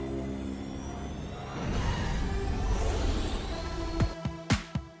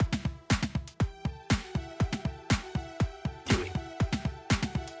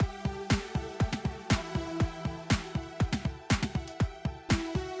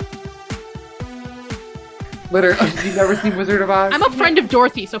Literally, you've never seen Wizard of Oz? I'm a friend of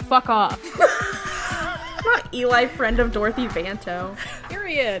Dorothy, so fuck off. I'm not Eli, friend of Dorothy Vanto.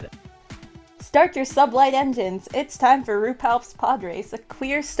 Period. Start your sublight engines. It's time for RuPaul's Pod Race, a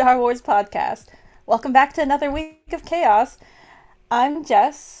queer Star Wars podcast. Welcome back to another week of chaos. I'm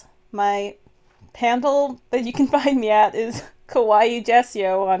Jess. My handle that you can find me at is Kawaii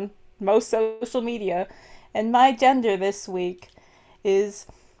Jessio on most social media. And my gender this week is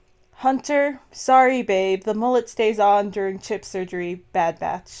Hunter, sorry babe, the mullet stays on during chip surgery, Bad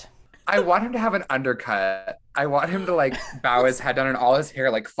Batch. I want him to have an undercut. I want him to like bow his head down and all his hair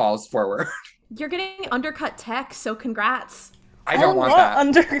like falls forward. You're getting undercut tech, so congrats. I don't want that.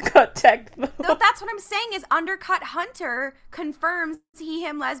 Undercut tech. No, that's what I'm saying is undercut Hunter confirms he,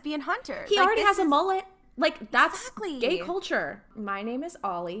 him, lesbian Hunter. He already has a mullet. Like, that's Exactly. gay culture. My name is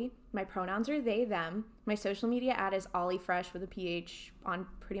Ollie. My pronouns are they, them. My social media ad is Ollie Fresh with a PH on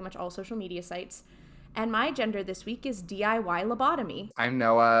pretty much all social media sites. And my gender this week is DIY lobotomy. I'm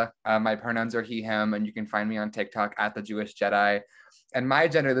Noah. My pronouns are he, him, and you can find me on TikTok at the Jewish Jedi. And my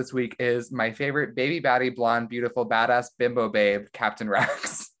gender this week is my favorite baby baddie, blonde, beautiful, badass bimbo babe, Captain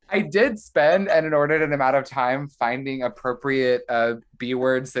Rex. I did spend an inordinate amount of time finding appropriate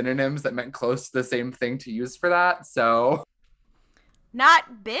B-word synonyms that meant close to the same thing to use for that, so...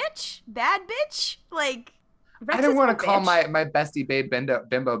 Not bitch? Bad bitch? Like... Rex I didn't is want a to call bitch. my bestie babe,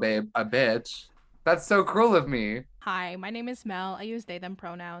 bimbo babe, a bitch. That's so cruel of me. Hi, my name is Mel. I use they, them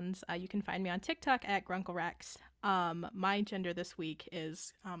pronouns. You can find me on TikTok at GrunkleRex. My gender this week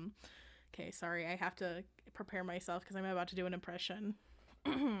is, okay, sorry, I have to prepare myself because I'm about to do an impression.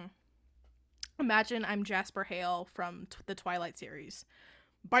 Imagine I'm Jasper Hale from the Twilight series.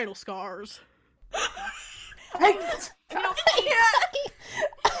 Vital scars.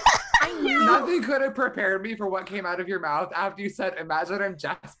 Nothing could have prepared me for what came out of your mouth after you said, imagine I'm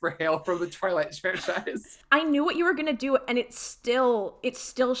Jasper Hale from the Twilight franchise. I knew what you were gonna do, and it still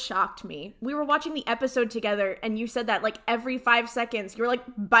shocked me. We were watching the episode together, and you said that like every 5 seconds. You were like,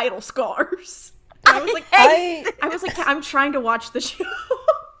 vital scars. And I was like, I was like, I'm trying to watch the show.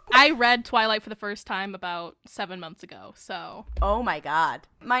 I read Twilight for the first time about 7 months ago, so. Oh my god.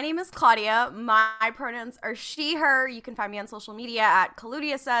 My name is Claudia. My pronouns are she, her. You can find me on social media at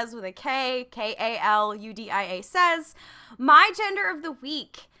Kaludia Says with a K, Kaludia Says. My gender of the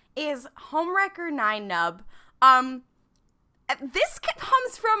week is Homewrecker 9 Nub. This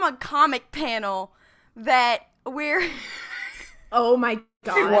comes from a comic panel that we're... Oh my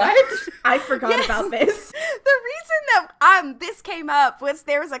god. What? I forgot about this. The reason that this came up was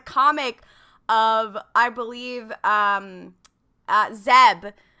there was a comic of, I believe, Zeb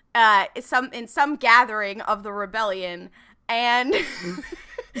in some gathering of the rebellion, and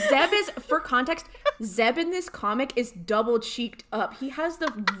Zeb is, for context, Zeb in this comic is double cheeked up. He has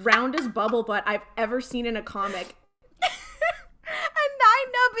the roundest bubble butt I've ever seen in a comic. and Nine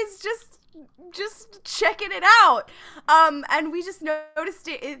Nub is just checking it out. And we just noticed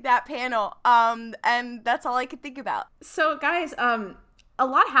it in that panel. And that's all I could think about. So guys, a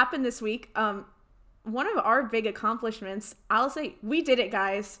lot happened this week. One of our big accomplishments, I'll say, we did it,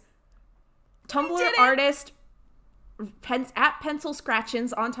 guys. Tumblr artist at Pencil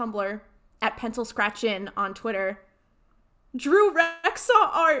Scratchins on Tumblr, at Pencil Scratchin on Twitter, drew Rexaw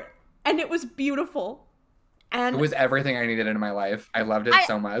art, and it was beautiful. And It was everything I needed in my life. I loved it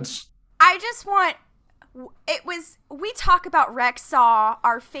so much. I just want, we talk about Rexaw,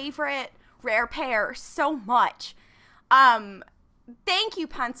 our favorite rare pair, so much. Thank you,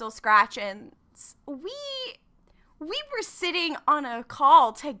 Pencil Scratchins. We were sitting on a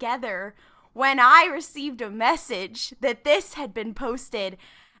call together when I received a message that this had been posted,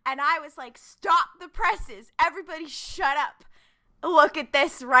 and I was like, stop the presses. Everybody shut up. Look at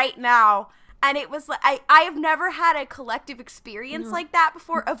this right now. And it was like, I have never had a collective experience like that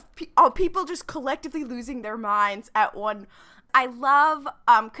before of people just collectively losing their minds at one. I love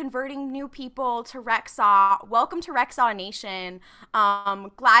converting new people to Rexaw. Welcome to Rexaw Nation.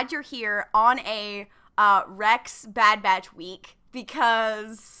 Glad you're here on a Rex Bad Batch week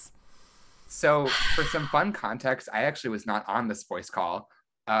because... So for some fun context, I actually was not on this voice call.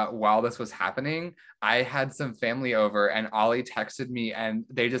 While this was happening, I had some family over and Ollie texted me and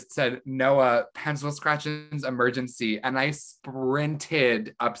they just said, Noah, Pencil Scratchins emergency. And I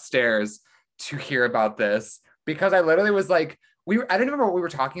sprinted upstairs to hear about this because I literally was like, I didn't remember what we were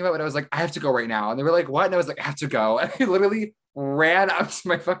talking about, but I was like, I have to go right now. And they were like, what? And I was like, I have to go. And I literally ran up to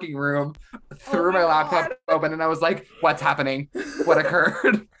my fucking room, threw my laptop open, and I was like, what's happening? What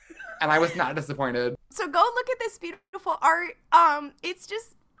occurred? And I was not disappointed. So go look at this beautiful art.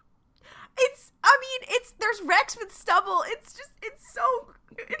 There's Rex with stubble. It's so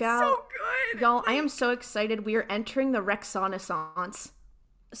good. Y'all, I am so excited. We are entering the Rexonaissance.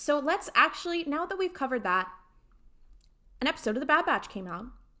 So let's actually, now that we've covered that, an episode of The Bad Batch came out.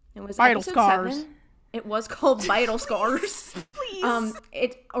 It was Vital episode Scars. 7. It was called Vital Scars.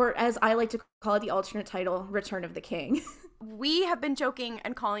 Please. Or as I like to call it, the alternate title, Return of the King. We have been joking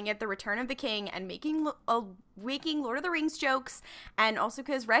and calling it the Return of the King and making Lord of the Rings jokes, and also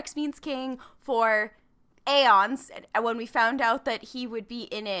because Rex means king, for aeons, and when we found out that he would be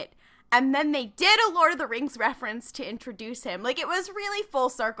in it. And then they did a Lord of the Rings reference to introduce him. Like, it was really full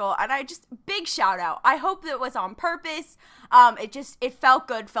circle, and big shout out. I hope that it was on purpose. It felt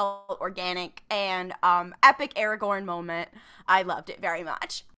good, felt organic, and epic Aragorn moment. I loved it very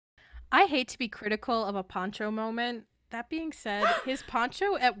much. I hate to be critical of a Poncho moment. That being said, his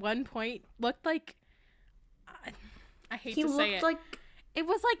poncho at one point looked like, I hate to say it. It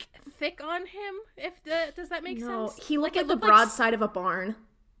was like thick on him. Does that make sense? He looked like the looked broadside of a barn.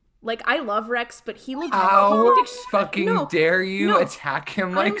 Like, I love Rex, but he looked... How fucking dare you attack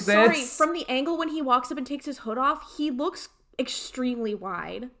him like this? I'm sorry. From the angle when he walks up and takes his hood off, he looks extremely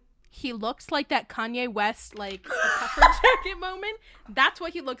wide. He looks like that Kanye West, like, puffer jacket moment. That's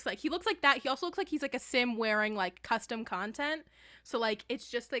what he looks like. He looks like that. He also looks like he's, like, a sim wearing, like, custom content. So, like, it's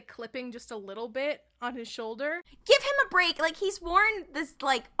just, like, clipping just a little bit on his shoulder. Give him a break. Like, he's worn this,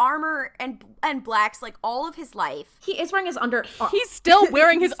 like, armor and blacks, like, all of his life. He is wearing his under... He's still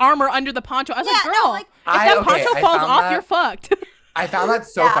wearing his armor under the poncho. I was like, girl, no, like, if that poncho falls off, you're fucked. I found that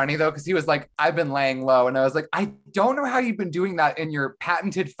so funny, though, because he was like, I've been laying low. And I was like, I don't know how you've been doing that in your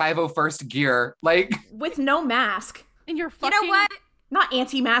patented 501st gear. Like... With no mask. And you're fucking... You know what? Not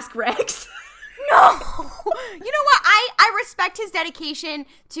anti-mask Rex. No! You know what? I respect his dedication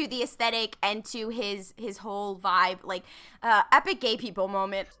to the aesthetic and to his whole vibe. Like, epic gay people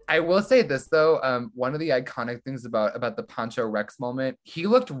moment. I will say this, though. One of the iconic things about the Poncho Rex moment, he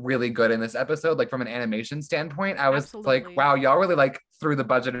looked really good in this episode. Like, from an animation standpoint, I was Absolutely. like, wow, y'all really, like, threw the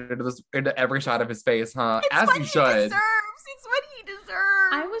budget into every shot of his face, huh? It's As what you he should. deserves. It's what he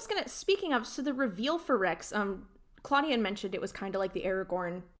deserves. I was gonna... Speaking of, so the reveal for Rex, Claudia mentioned it was kind of like the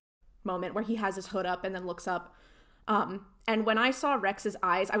Aragorn moment where he has his hood up and then looks up. And when I saw Rex's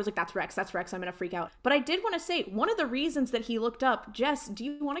eyes, I was like, that's Rex, I'm gonna freak out. But I did want to say, one of the reasons that he looked up, Jess, do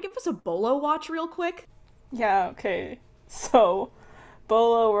you want to give us a Bolo watch real quick? Yeah, okay. So,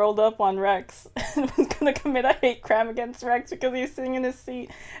 Bolo rolled up on Rex and was gonna commit a hate crime against Rex because he was sitting in his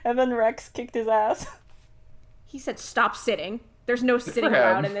seat, and then Rex kicked his ass. He said, stop sitting. There's no sitting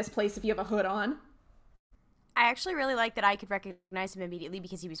allowed in this place if you have a hood on. I actually really like that I could recognize him immediately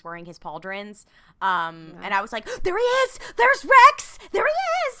because he was wearing his pauldrons. And I was like, there he is! There's Rex! There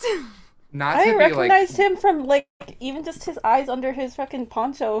he is! Not I to be recognized him from, like, even just his eyes under his fucking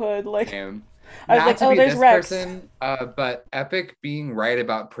poncho hood. Like, him. I was Not like, to oh, be there's this Rex. person, but Epic being right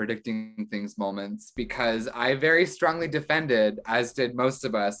about predicting things moments, because I very strongly defended, as did most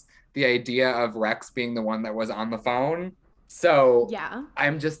of us, the idea of Rex being the one that was on the phone. So Yeah.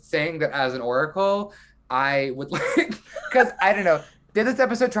 I'm just saying that as an oracle, I would like, because I don't know, did this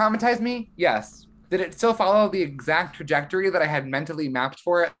episode traumatize me? Yes. Did it still follow the exact trajectory that I had mentally mapped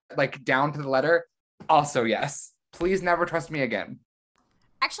for it, like down to the letter? Also, yes. Please never trust me again.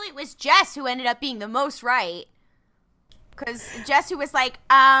 Actually, it was Jess who ended up being the most right. Because Jess who was like,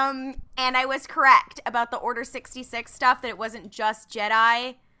 and I was correct about the Order 66 stuff, that it wasn't just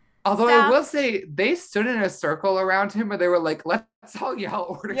Jedi. Although stuff. I will say, they stood in a circle around him where they were like, let's all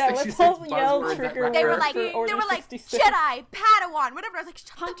yell Order 66 let's all yell buzzwords at trigger Wrecker. They were words like, for Order they were like 66. Jedi, Padawan, whatever. I was like,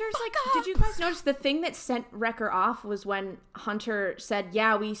 shut Hunter's the like, fuck up. did you guys notice the thing that sent Wrecker off was when Hunter said,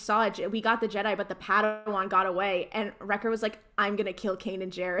 yeah, we got the Jedi, but the Padawan got away. And Wrecker was like, I'm gonna kill Kanan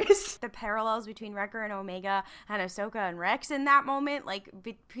Jarrus. The parallels between Wrecker and Omega and Ahsoka and Rex in that moment, like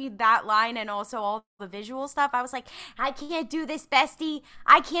between that line and also all the visual stuff, I was like, I can't do this, bestie.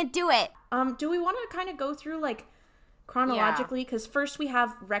 I can't do it. Do we want to kind of go through like chronologically? Because first we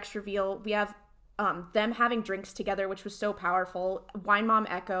have Rex reveal. We have them having drinks together, which was so powerful. Wine Mom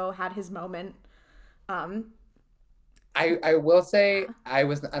Echo had his moment. I will say, I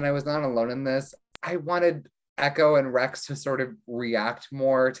was not alone in this. I wanted Echo and Rex to sort of react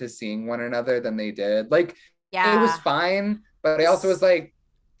more to seeing one another than they did. Like, Yeah. it was fine, but I also was like,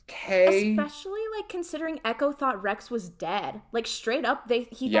 okay. Especially like considering Echo thought Rex was dead. Like straight up,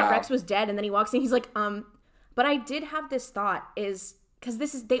 he Yeah. thought Rex was dead, and then he walks in. He's like, But I did have this thought is because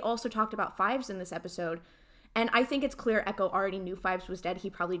they also talked about Fives in this episode, and I think it's clear Echo already knew Fives was dead.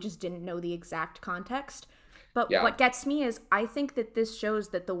 He probably just didn't know the exact context. But Yeah. what gets me is I think that this shows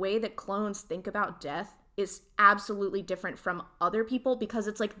that the way that clones think about death is absolutely different from other people, because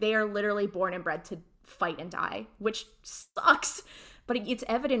it's like they are literally born and bred to fight and die, which sucks. but it's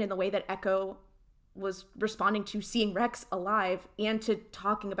evident in the way that Echo was responding to seeing Rex alive and to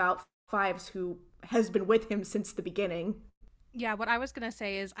talking about Fives, who has been with him since the beginning. Yeah, what I was going to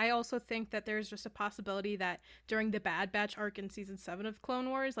say is I also think that there's just a possibility that during the Bad Batch arc in season 7 of Clone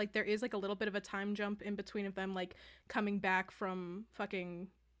Wars, like there is like a little bit of a time jump in between of them like coming back from fucking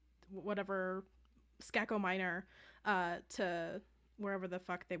whatever Skako Minor to wherever the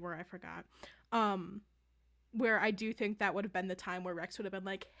fuck they were, I forgot. Where I do think that would have been the time where Rex would have been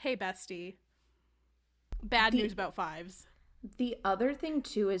like, "Hey bestie, bad news about Fives." The other thing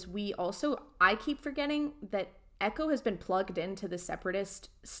too is I keep forgetting that Echo has been plugged into the Separatist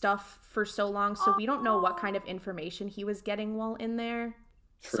stuff for so long, so we don't know what kind of information he was getting while in there.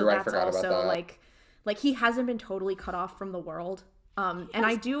 True, so that's I forgot also about that. like he hasn't been totally cut off from the world. And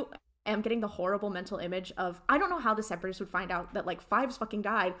I am getting the horrible mental image of, I don't know how the Separatists would find out that like Fives fucking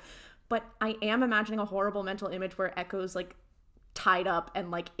died, but I am imagining a horrible mental image where Echo's like tied up and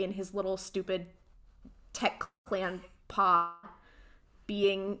like in his little stupid tech clan pod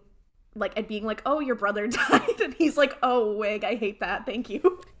being like, oh, your brother died, and he's like, oh, wig, I hate that, thank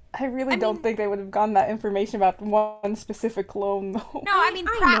you. I really don't think they would have gotten that information about one specific clone, though. No, I mean,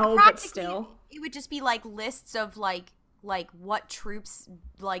 I know, but practically, still. it would just be like lists of like what troops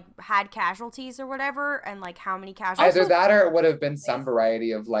like had casualties or whatever, and like how many casualties. Either that, or it would have been some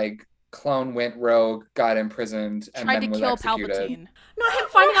variety of like clone went rogue, got imprisoned, and Tried to then was kill executed. Palpatine. Not him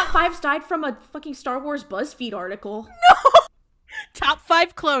finding out Fives died from a fucking Star Wars BuzzFeed article. Top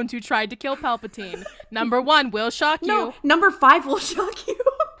 5 clones who tried to kill Palpatine. Number 1 will shock you. No, number 5 will shock you.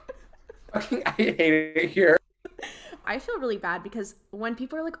 Fucking, I hate it here. I feel really bad because when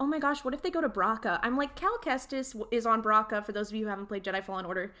people are like, oh my gosh, what if they go to Braca? I'm like, Cal Kestis is on Braca. For those of you who haven't played Jedi Fallen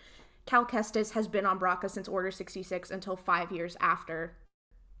Order, Cal Kestis has been on Braca since Order 66 until 5 years after.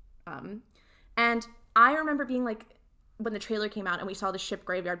 And I remember being like, when the trailer came out and we saw the ship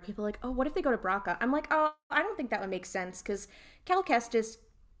graveyard, people were like, oh, what if they go to Braca? I'm like, oh, I don't think that would make sense because Cal Kestis,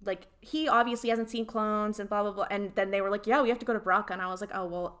 like, he obviously hasn't seen clones and blah, blah, blah. And then they were like, yeah, we have to go to Braca. And I was like, oh,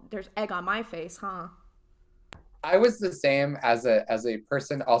 well, there's egg on my face, huh? I was the same as a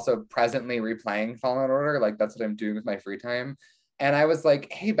person also presently replaying Fallen Order. Like that's what I'm doing with my free time. And I was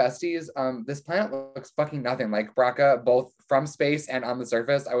like, hey besties, this planet looks fucking nothing like Braca, both from space and on the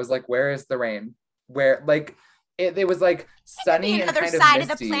surface. I was like, where is the rain? Where like it was like sunny and another kind side of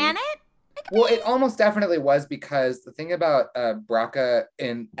misty. of the planet. Well, it almost definitely was, because the thing about Braca,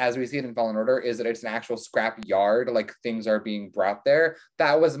 as we see it in Fallen Order, is that it's an actual scrap yard. Like things are being brought there.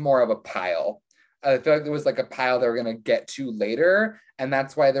 That was more of a pile. I feel like there was like a pile they were gonna get to later, and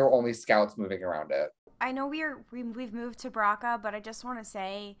that's why there were only scouts moving around it. I know we've moved to Braca, but I just want to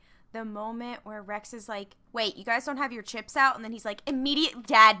say the moment where Rex is like, wait, you guys don't have your chips out? And then he's like, immediate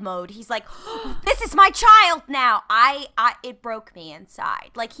dad mode. He's like, this is my child now. It broke me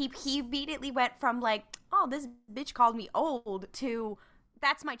inside. Like he immediately went from like, oh, this bitch called me old to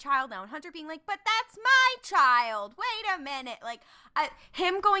that's my child now. And Hunter being like, but that's my child. Wait a minute. Like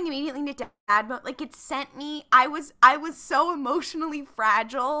him going immediately into dad mode, like it sent me, I was so emotionally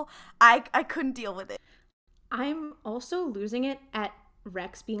fragile. I couldn't deal with it. I'm also losing it at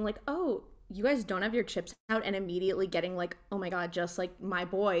Rex being like, oh, you guys don't have your chips out, and immediately getting like, oh my god, just like my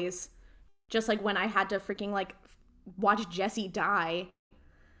boys. Just like when I had to freaking like watch Jesse die.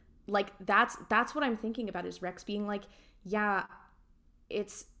 Like that's what I'm thinking about, is Rex being like, yeah,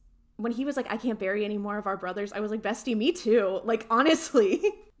 it's when he was like, I can't bury any more of our brothers, I was like, bestie, me too. Like honestly.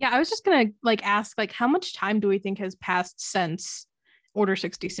 Yeah, I was just gonna like ask, like, how much time do we think has passed since Order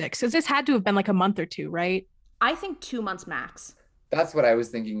 66? Because this had to have been like a month or two, right? I think 2 months max. That's what I was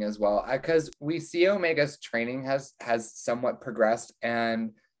thinking as well, because we see Omega's training has somewhat progressed,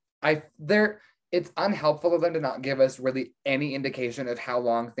 and it's unhelpful of them to not give us really any indication of how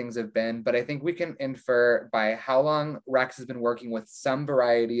long things have been, but I think we can infer by how long Rex has been working with some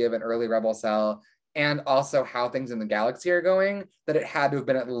variety of an early rebel cell, and also how things in the galaxy are going, that it had to have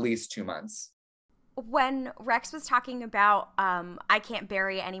been at least 2 months. When Rex was talking about I can't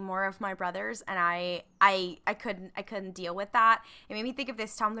bury any more of my brothers, and I couldn't deal with that, it made me think of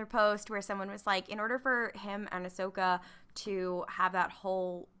this Tumblr post where someone was like, in order for him and Ahsoka to have that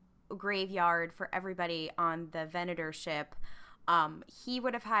whole graveyard for everybody on the Venator ship, he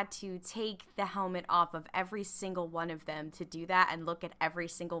would have had to take the helmet off of every single one of them to do that, and look at every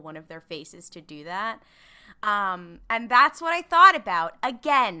single one of their faces to do that. And that's what I thought about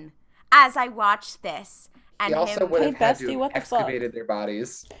again as I watched this. And he also would have Hey, had bestie, to what have the fuck? excavated their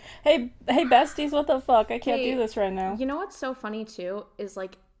bodies. Hey, besties, what the fuck? I can't Hey, do this right now. You know what's so funny too is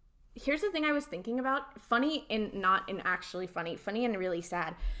like, here's the thing I was thinking about, funny and not in actually funny and really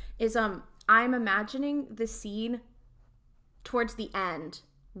sad, is I'm imagining the scene towards the end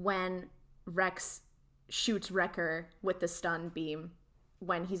when Rex shoots Wrecker with the stun beam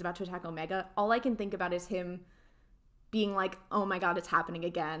when he's about to attack Omega, all I can think about is him being like, oh my god, it's happening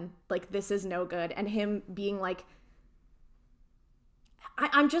again. Like, this is no good. And him being like,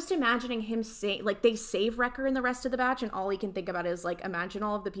 I'm just imagining him saying, like, they save Wrecker in the rest of the batch, and all he can think about is, like, imagine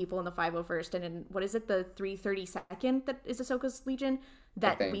all of the people in the 501st and in, what is it, the 332nd that is Ahsoka's Legion?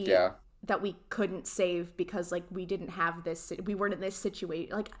 That we couldn't save because, like, we didn't have this, we weren't in this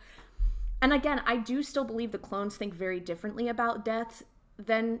situation. Like, and again, I do still believe the clones think very differently about death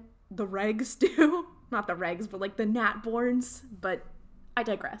than the regs do. Not the regs, but, like, the Natborns. But I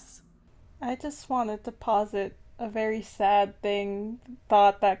digress. I just wanted to posit a very sad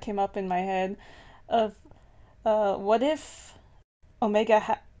thought that came up in my head of what if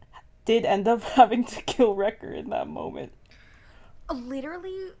Omega did end up having to kill Wrecker in that moment?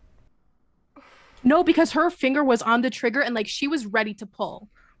 Literally? No, because her finger was on the trigger and, like, she was ready to pull.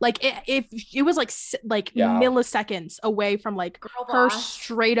 Like, if it was, like milliseconds away from, like, her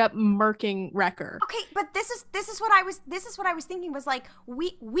straight up murking Wrecker. Okay, but this is what I was thinking was, like,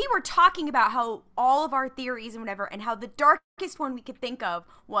 we were talking about how all of our theories and whatever, and how the darkest one we could think of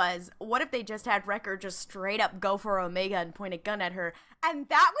was, what if they just had Wrecker just straight up go for Omega and point a gun at her? And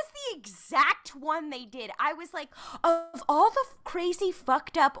that was the exact one they did. I was like, of all the crazy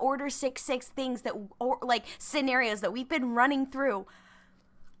fucked up Order 66 things that, or like, scenarios that we've been running through,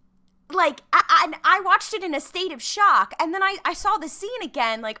 like, I watched it in a state of shock, and then I saw the scene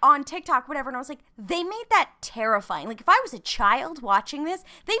again, like, on TikTok, whatever, and I was like, they made that terrifying. Like, if I was a child watching this,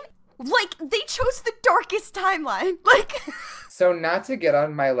 they chose the darkest timeline. Like, so not to get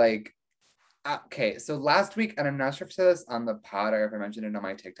on my, like, okay, so last week, and I'm not sure if I said this on the pod or if I mentioned it on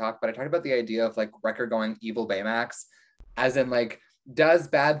my TikTok, but I talked about the idea of, like, Wrecker going evil Baymax, as in, like, does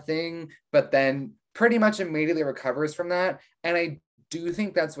bad thing, but then pretty much immediately recovers from that, and I do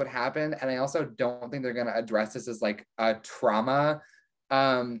think that's what happened, and I also don't think they're going to address this as, like, a trauma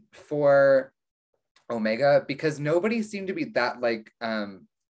for Omega, because nobody seemed to be that, like,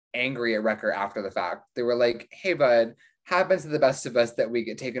 angry at Wrecker after the fact. They were like, hey bud, happens to the best of us that we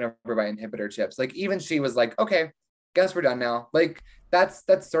get taken over by inhibitor chips. Like, even she was like, okay, guess we're done now. Like, that's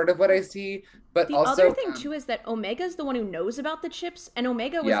sort of what I see. But the also, other thing too is that Omega's the one who knows about the chips, and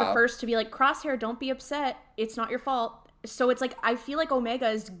Omega was the first to be like, Crosshair, don't be upset, it's not your fault. So it's like, I feel like Omega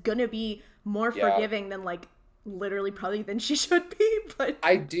is gonna be more forgiving than, like, literally probably than she should be. But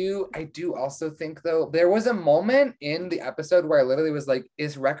I do also think, though, there was a moment in the episode where I literally was like,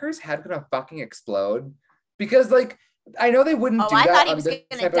 is Wrecker's head gonna fucking explode? Because, like, I know they wouldn't do that on this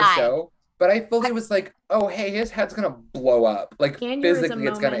type of show, but I fully was like, oh, hey, his head's gonna blow up. Like, physically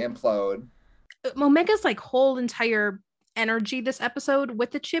it's gonna implode. Omega's, like, whole entire energy this episode with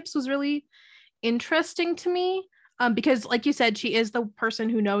the chips was really interesting to me. Because, like you said, she is the person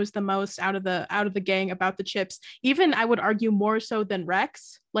who knows the most out of the gang about the chips. Even, I would argue, more so than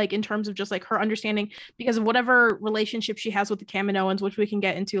Rex, like, in terms of just, like, her understanding, because of whatever relationship she has with the Kaminoans, which we can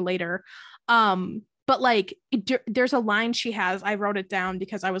get into later. But, like, there's a line she has, I wrote it down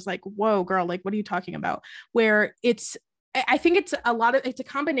because I was like, whoa, girl, like, what are you talking about? Where I think it's a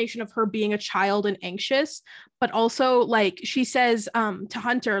combination of her being a child and anxious, but also, like, she says to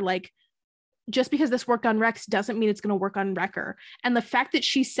Hunter, like, just because this worked on Rex doesn't mean it's going to work on Wrecker. And the fact that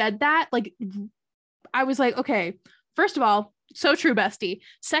she said that, like, I was like, okay, first of all, so true, bestie.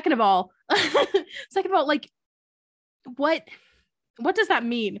 Second of all, like, what does that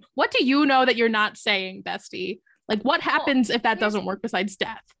mean? What do you know that you're not saying, bestie? Like, what happens if that doesn't work besides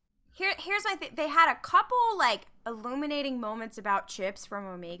death? Here's my thing. They had a couple, like, illuminating moments about chips from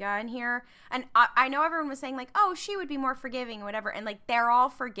Omega in here, and I know everyone was saying, like, oh, she would be more forgiving or whatever, and, like, they're all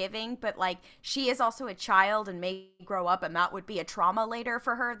forgiving, but, like, she is also a child and may grow up, and that would be a trauma later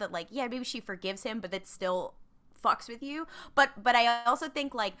for her, that, like, yeah, maybe she forgives him, but it's still fucks with you. But I also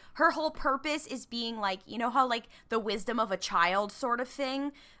think, like, her whole purpose is being, like, you know how, like, the wisdom of a child sort of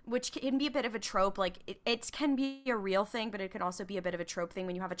thing, which can be a bit of a trope. Like, it can be a real thing, but it can also be a bit of a trope thing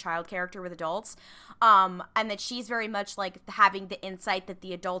when you have a child character with adults. And that she's very much, like, having the insight that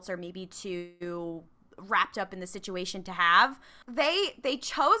the adults are maybe too wrapped up in the situation to have. They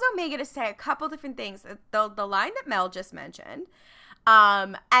chose Omega to say a couple different things. The line that Mel just mentioned.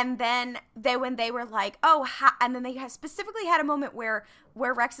 And then when they were like, oh, and then they specifically had a moment where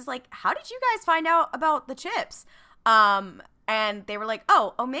Rex is like, how did you guys find out about the chips? And they were like,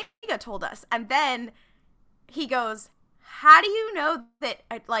 oh, Omega told us. And then he goes, how do you know that,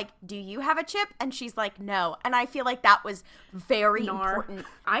 like, do you have a chip? And she's like, no. And I feel like that was very important.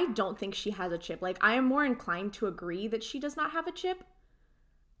 I don't think she has a chip. Like, I am more inclined to agree that she does not have a chip.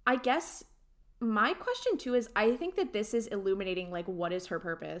 I guess My question too is, I think that this is illuminating like what is her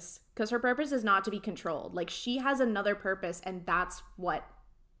purpose, because her purpose is not to be controlled. Like she has another purpose, and that's what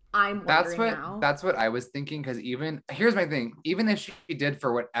I'm wondering now. That's what I was thinking, because even here's my thing, even if she did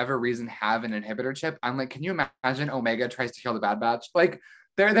for whatever reason have an inhibitor chip, I'm like, can you imagine Omega tries to kill the Bad Batch? Like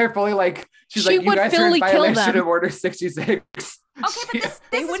they're fully like, she's She like, you would guys are in fully kill violation them. of Order 66. Okay, but this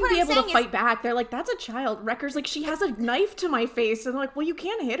They is wouldn't what be I'm able to saying fight is, back. They're like, that's a child. Wrecker's like, she has a knife to my face, and they're like, well, you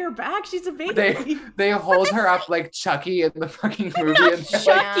can't hit her back. She's a baby. They hold her up like Chucky in the fucking movie, and they're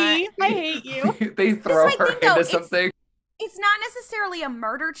Chucky, I hate you. like, they throw my her thing, though. into It's- something. it's not necessarily a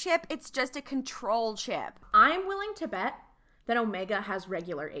murder chip, it's just a control chip. I'm willing to bet that Omega has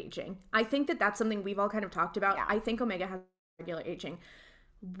regular aging. I think that that's something we've all kind of talked about. Yeah. I think Omega has regular aging.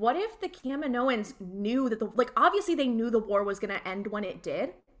 What if the Kaminoans knew that obviously they knew the war was going to end when it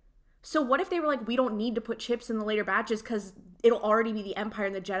did. So what if they were like, we don't need to put chips in the later batches because it'll already be the Empire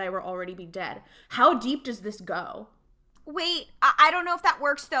and the Jedi will already be dead. How deep does this go? Wait, I don't know if that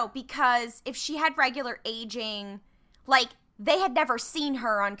works though, because if she had regular aging, like they had never seen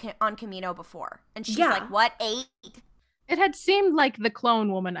her on Kamino before, and she's Yeah. like, what, 8? It had seemed like the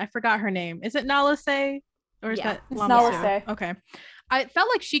clone woman. I forgot her name. Is it Nala Se? Or is Yeah, that it's Lama Nala Su? Se. Okay. I felt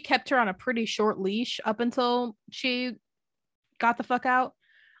like she kept her on a pretty short leash up until she got the fuck out.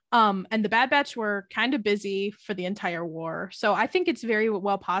 And the Bad Batch were kind of busy for the entire war. So I think it's very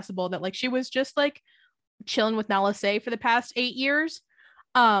well possible that like she was just like chilling with Nala Se for the past 8 years.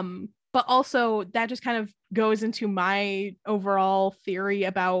 But also that just kind of goes into my overall theory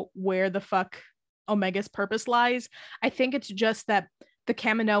about where the fuck Omega's purpose lies. I think it's just that the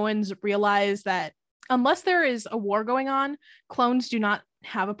Kaminoans realize that unless there is a war going on, clones do not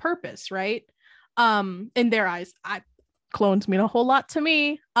have a purpose, right? In their eyes. Clones mean a whole lot to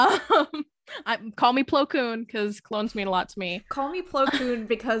me. Call me Plo Koon, because clones mean a lot to me. Call me Plo Koon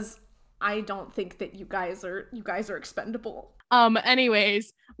because I don't think that you guys are expendable.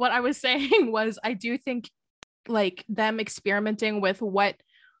 Anyways, what I was saying was I do think like them experimenting with what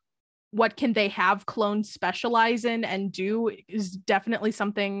can they have clones specialize in and do is definitely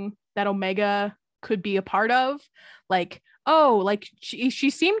something that Omega could be a part of. Like, oh, like she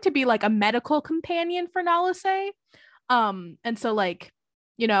seemed to be like a medical companion for Nala Se. And so like,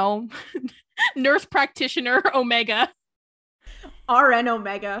 you know, nurse practitioner Omega. RN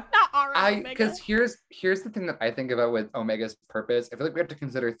Omega. Not RN Omega. Because here's the thing that I think about with Omega's purpose. I feel like we have to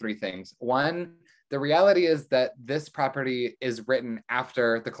consider 3 things. One, the reality is that this property is written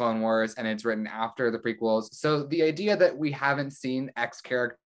after the Clone Wars and it's written after the prequels. So the idea that we haven't seen X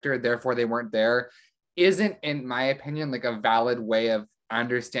character, therefore they weren't there, isn't, in my opinion, like a valid way of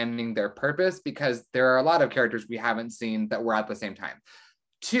understanding their purpose, because there are a lot of characters we haven't seen that were at the same time.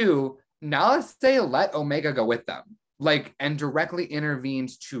 2, Nala Se let Omega go with them, like, and directly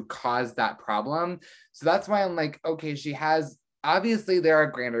intervened to cause that problem. So that's why I'm like, okay, she has, obviously there are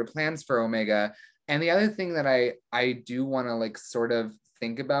grander plans for Omega. And the other thing that I do want to like sort of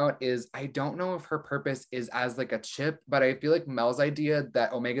think about is I don't know if her purpose is as like a chip, but I feel like Mel's idea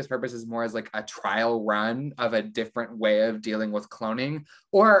that Omega's purpose is more as like a trial run of a different way of dealing with cloning,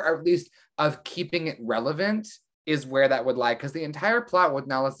 or at least of keeping it relevant, is where that would lie. Because the entire plot with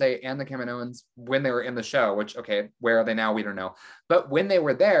Nala Se and the Kaminoans when they were in the show, which, okay, where are they now? We don't know. But when they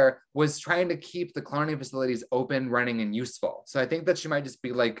were there, was trying to keep the cloning facilities open, running, and useful. So I think that she might just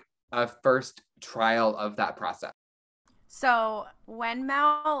be like a first trial of that process. So when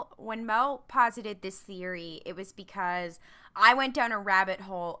Mel posited this theory, it was because I went down a rabbit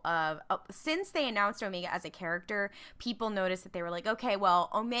hole of since they announced Omega as a character, people noticed that they were like, okay, well,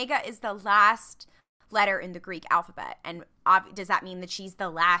 Omega is the last letter in the Greek alphabet, and does that mean that she's the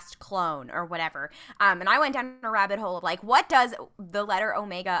last clone or whatever? And I went down a rabbit hole of like, what does the letter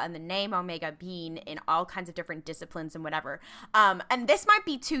Omega and the name Omega mean in all kinds of different disciplines and whatever. And this might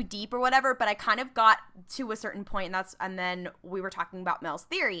be too deep or whatever, but I kind of got to a certain point, and then we were talking about Mel's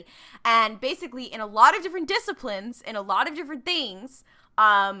theory, and basically in a lot of different disciplines, in a lot of different things,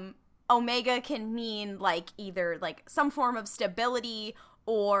 Omega can mean like either like some form of stability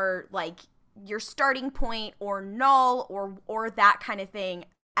or like your starting point or null or that kind of thing.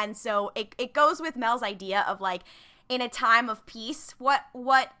 And so it goes with Mel's idea of like in a time of peace, what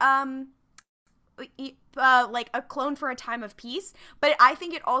like a clone for a time of peace. But I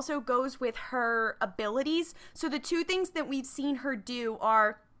think it also goes with her abilities. So the 2 things that we've seen her do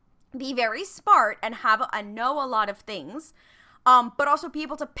are be very smart and know a lot of things, but also be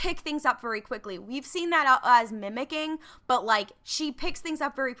able to pick things up very quickly. We've seen that as mimicking, but like she picks things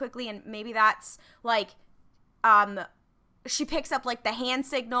up very quickly, and maybe that's like she picks up like the hand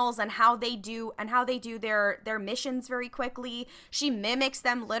signals and how they do their missions very quickly. She mimics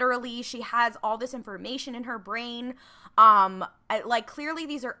them literally. She has all this information in her brain. Like clearly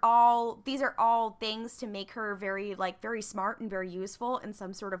these are all things to make her very smart and very useful in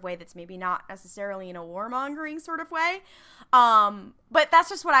some sort of way that's maybe not necessarily in a warmongering sort of way. But that's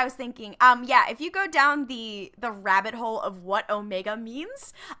just what I was thinking. Yeah, if you go down the rabbit hole of what Omega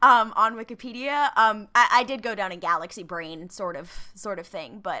means, on Wikipedia, I did go down a galaxy brain sort of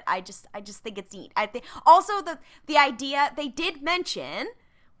thing, but I just think it's neat. I think also the idea they did mention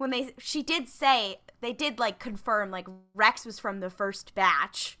when they did like confirm like Rex was from the first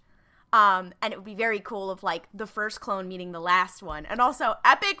batch. And it would be very cool if like the first clone meeting the last one, and also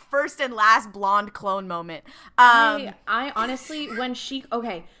epic first and last blonde clone moment. I honestly,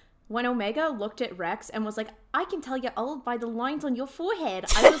 when Omega looked at Rex and was like, "I can tell you're old by the lines on your forehead,"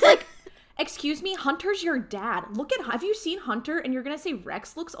 I was like, "Excuse me, Hunter's your dad. Have you seen Hunter and you're gonna say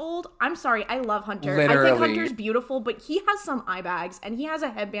Rex looks old?" I'm sorry, I love Hunter. Literally. I think Hunter's beautiful, but he has some eye bags and he has a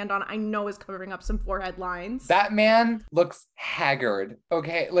headband on I know is covering up some forehead lines. That man looks haggard.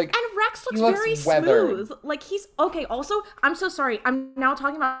 Okay, like, and Rex looks very weathered. smooth. Like he's okay. Also, I'm so sorry. I'm now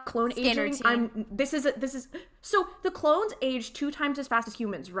talking about clone Skinner aging. team. This is so the clones age 2 times as fast as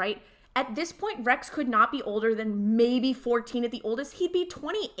humans, right? At this point, Rex could not be older than maybe 14 at the oldest. He'd be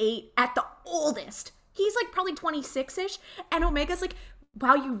 28 at the oldest. He's like probably 26-ish. And Omega's like,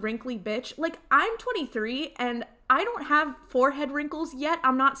 "Wow, you wrinkly bitch." Like, I'm 23 and I don't have forehead wrinkles yet.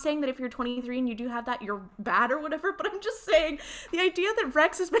 I'm not saying that if you're 23 and you do have that, you're bad or whatever, but I'm just saying the idea that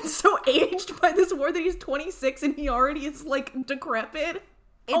Rex has been so aged by this war that he's 26 and he already is like decrepit.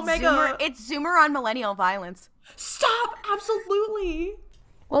 It's Zoomer on millennial violence. Stop! Absolutely.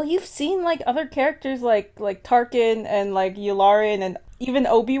 Well, you've seen like other characters like Tarkin and like Yularen and even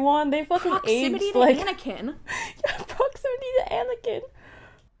Obi-Wan. They fucking Proximity aged to like Anakin. Yeah, proximity to Anakin.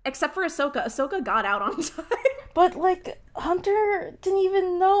 Except for Ahsoka. Ahsoka got out on time. But like Hunter didn't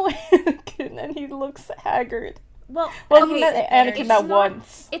even know Anakin, and he looks haggard. Well, he met Anakin that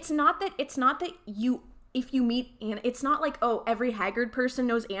once. It's not that you. If you meet it's not like, oh, every haggard person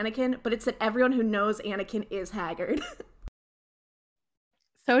knows Anakin, but it's that everyone who knows Anakin is haggard.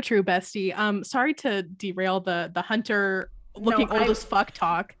 So true, bestie. Sorry to derail the Hunter looking old as fuck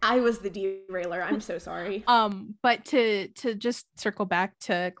talk. I was the derailer. I'm so sorry. But to just circle back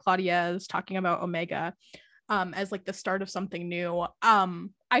to Claudia's talking about Omega, as like the start of something new.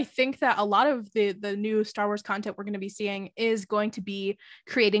 I think that a lot of the new Star Wars content we're going to be seeing is going to be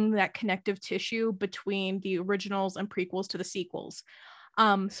creating that connective tissue between the originals and prequels to the sequels.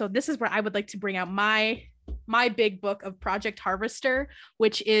 So this is where I would like to bring out my big book of Project Harvester,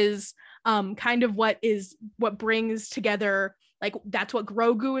 which is kind of what brings together, like, that's what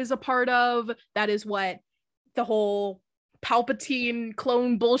Grogu is a part of. That is what the whole Palpatine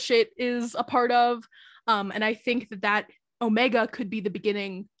clone bullshit is a part of. And I think that Omega could be the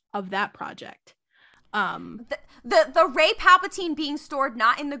beginning of that project. The Rey Palpatine being stored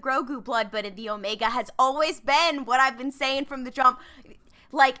not in the Grogu blood but in the Omega has always been what I've been saying from the jump.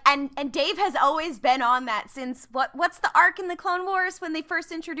 Like, and Dave has always been on that since what's the arc in the Clone Wars when they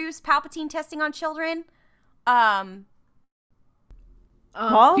first introduced Palpatine testing on children? Do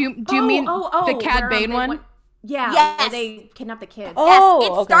you mean the Cad Bane one? Yeah, yes. Where they kidnap the kids. Yes,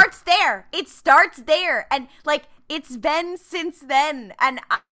 it starts there. It starts there, and like it's been since then. And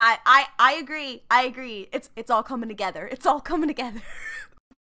I agree. It's all coming together. It's all coming together.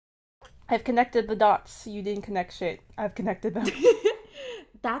 I've connected the dots. You didn't connect shit. I've connected them.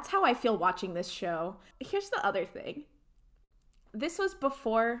 That's how I feel watching this show. Here's the other thing. This was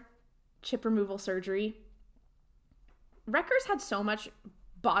before chip removal surgery. Wrecker's had so much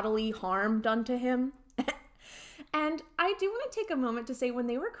bodily harm done to him. And I do want to take a moment to say, when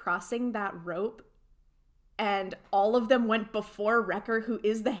they were crossing that rope and all of them went before Wrecker, who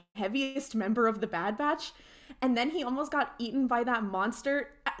is the heaviest member of the Bad Batch, and then he almost got eaten by that monster.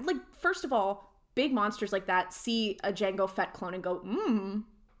 Like, first of all, big monsters like that see a Jango Fett clone and go,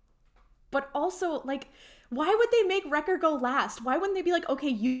 But also, like, why would they make Wrecker go last? Why wouldn't they be like, okay,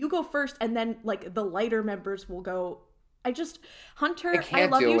 you go first, and then, like, the lighter members will go? Hunter, I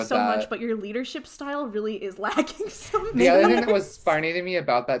love you so much, but your leadership style really is lacking something. The other thing that was funny to me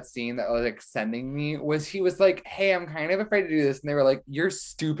about that scene that was like sending me was he was like, hey, I'm kind of afraid to do this. And they were like, you're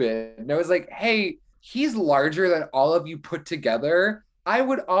stupid. And I was like, hey, he's larger than all of you put together. I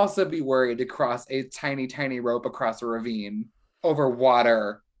would also be worried to cross a tiny, tiny rope across a ravine over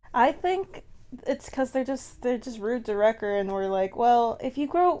water. I think it's because they're just rude to Wrecker, and we're like, well, if you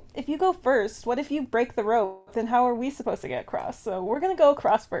go first, what if you break the rope? Then how are we supposed to get across? So we're gonna go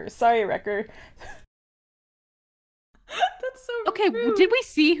across first. Sorry, Wrecker. so Okay, rude. did we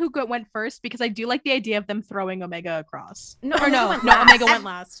see who went first? Because I do like the idea of them throwing Omega across. No, Or Omega no, went no, last. Omega went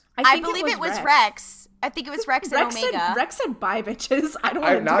last. I believe it was Rex. I think it was Rex and Omega. Rex said bye, bitches. I don't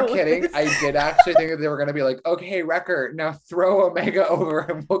want to I'm not deal kidding. with I this. did actually think that they were going to be like, okay, Wrecker, now throw Omega over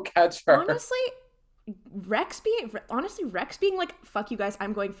and we'll catch her. Honestly, Rex being like, fuck you guys,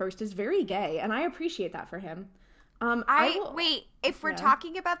 I'm going first is very gay, and I appreciate that for him. Wait, if we're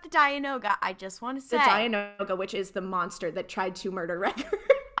talking about the Dianoga, I just want to say the Dianoga, which is the monster that tried to murder Wrecker.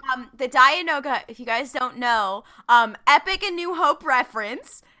 the Dianoga, if you guys don't know, epic and New Hope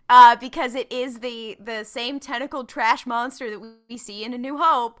reference, because it is the same tentacled trash monster that we see in A New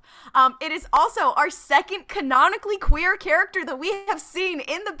Hope. It is also our second canonically queer character that we have seen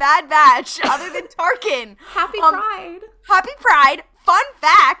in the Bad Batch, other than Tarkin. Happy Pride. Happy Pride. Fun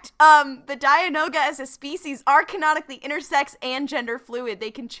fact, the Dianoga as a species are canonically intersex and gender fluid.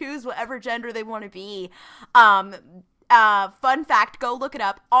 They can choose whatever gender they want to be. Fun fact, go look it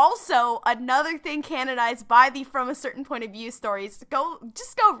up. Also, another thing canonized by the From a Certain Point of View stories.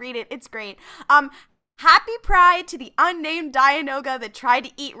 Just go read it. It's great. Happy Pride to the unnamed Dianoga that tried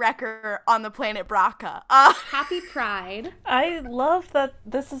to eat Wrecker on the planet Bracca. Happy Pride. I love that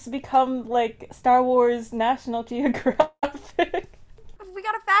this has become like Star Wars National Geographic. We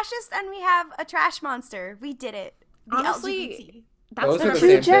got a fascist and we have a trash monster. We did it. The Honestly, LGBT. that's Those are their the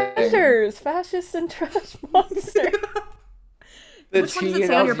Two same thing. genders, fascist and trash monster. The Which one does T it in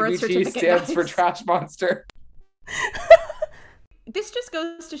say on your birth LGBT certificate, stands for guys? trash monster. This just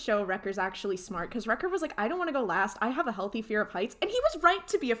goes to show Wrecker's actually smart, because Wrecker was like, I don't want to go last. I have a healthy fear of heights. And he was right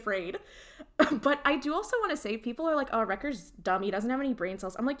to be afraid. But I do also want to say, people are like, oh, Wrecker's dumb. He doesn't have any brain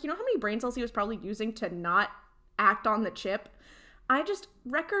cells. I'm like, you know how many brain cells he was probably using to not act on the chip?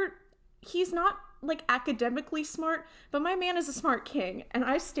 Wrecker, he's not like academically smart, but my man is a smart king. And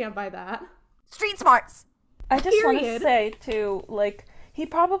I stand by that. Street smarts. I just want to Period. say too, like, he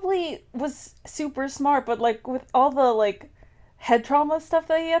probably was super smart, but like with all the like head trauma stuff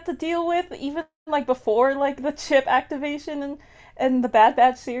that he had to deal with, even like before like the chip activation and the Bad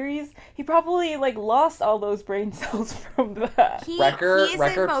Batch series, he probably like lost all those brain cells from that.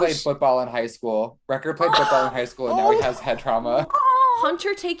 Wrecker played football in high school. Wrecker played football in high school and now he has head trauma.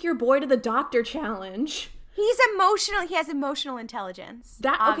 Hunter, take your boy to the doctor challenge. He's emotional. He has emotional intelligence.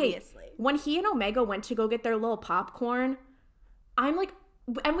 Okay, obviously. when he and Omega went to go get their little popcorn, I'm like,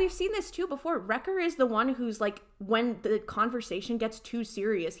 and we've seen this too before, Wrecker is the one who's like, when the conversation gets too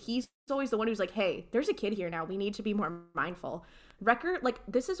serious, he's always the one who's like, hey, there's a kid here now, we need to be more mindful. Wrecker, like,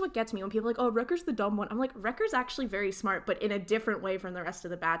 this is what gets me when people are like, oh, Wrecker's the dumb one. I'm like, Wrecker's actually very smart, but in a different way from the rest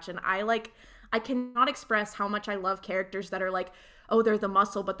of the batch. And I cannot express how much I love characters that are like, oh, they're the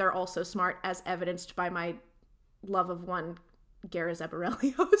muscle, but they're also smart, as evidenced by my love of one, Gara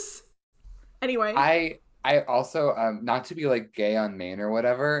Zebarelios. Anyway. I also, not to be like gay on main or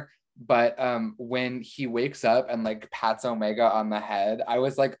whatever, but when he wakes up and like pats Omega on the head, I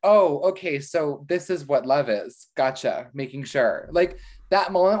was like, oh, okay, so this is what love is. Gotcha. Making sure. Like,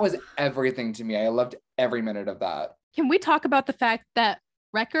 that moment was everything to me. I loved every minute of that. Can we talk about the fact that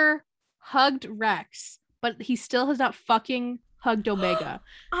Wrecker hugged Rex, but he still has not fucking hugged Omega?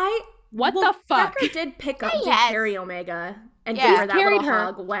 What the fuck? Wrecker did carry Omega and Yeah. give her that carried little her.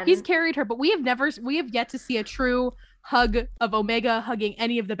 hug when He's carried her, but we have yet to see a true hug of Omega hugging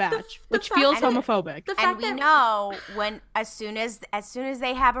any of the batch, which fact feels that- homophobic. the And fact we that know when as soon as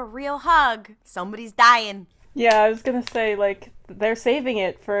they have a real hug, somebody's dying. Yeah, I was gonna say, like, they're saving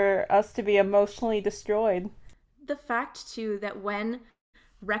it for us to be emotionally destroyed. the fact too that when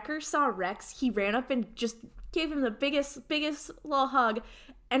Wrecker saw Rex, he ran up and just gave him the biggest little hug.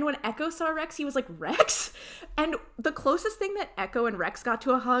 And when Echo saw Rex, he was like, Rex? And the closest thing that Echo and Rex got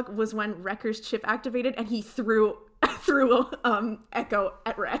to a hug was when Wrecker's chip activated and he threw Echo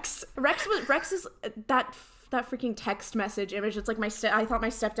at Rex. Rex is that freaking text message image. It's like I thought my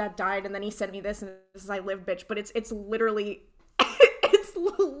stepdad died and then he sent me this and this is I live, bitch. But it's literally it's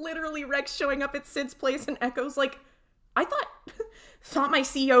literally Rex showing up at Sid's place and Echo's like, I thought my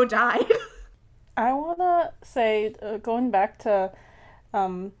CEO died. I wanna say, going back to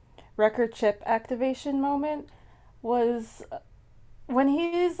Wrecker chip activation moment, was when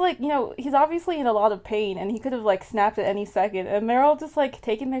he's like, you know, he's obviously in a lot of pain and he could have like snapped at any second, and they're all just like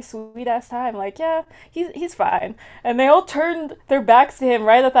taking their sweet ass time, like, yeah, he's fine. And they all turned their backs to him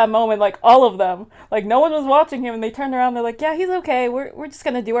right at that moment, like all of them. Like no one was watching him, and they turned around, they're like, yeah, he's okay, we're just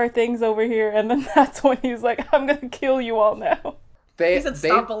gonna do our things over here. And then that's when he was like, I'm gonna kill you all now. They said,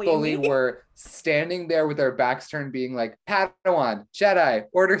 "Stop bullying fully me." were standing there with their backs turned, being like, Padawan, Jedi,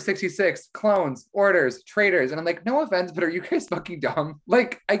 Order 66, clones, orders, traitors. And I'm like, no offense, but are you guys fucking dumb?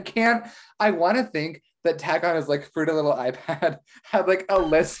 Like, I want to think that Tech on his like fruity little iPad had like a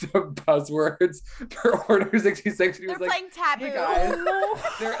list of buzzwords for Order 66. He They're was like, playing Taboo. hey guys,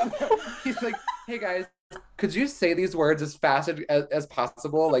 he's like, hey guys, could you say these words as fast as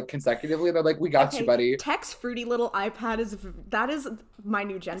possible, like consecutively? And they're like, we got you, buddy. Tech's fruity little iPad is my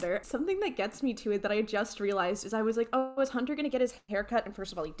new gender. Something that gets me to it that I just realized is I was like, oh, is Hunter gonna get his haircut? And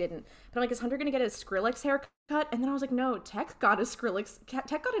first of all, he didn't. But I'm like, is Hunter gonna get his Skrillex haircut? And then I was like, no, Tech got a Skrillex.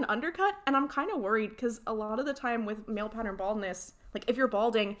 Tech got an undercut, and I'm kind of worried because a lot of the time with male pattern baldness, like if you're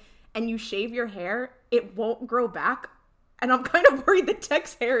balding and you shave your hair, it won't grow back. And I'm kind of worried that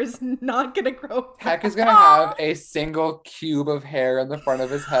Tech's hair is not going to grow back. Tech is going to have a single cube of hair in the front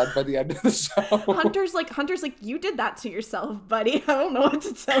of his head by the end of the show. Hunter's like, you did that to yourself, buddy. I don't know what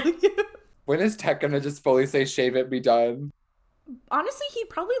to tell you. When is Tech going to just fully say, shave it, be done? Honestly,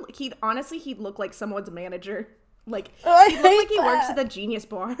 he'd look like someone's manager. Like, I he'd look like he hate works that. at the Genius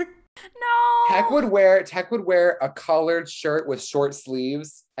Bar. No. Tech would wear a collared shirt with short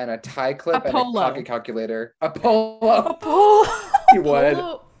sleeves and a tie clip and a pocket calculator. A polo. He would.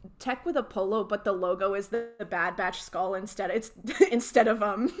 Tech with a polo, but the logo is the Bad Batch skull instead. It's instead of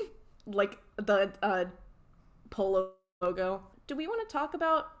like the polo logo. Do we want to talk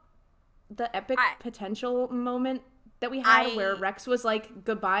about the epic potential moment that we had where Rex was like,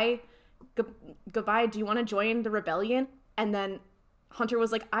 goodbye, do you want to join the rebellion? And then Hunter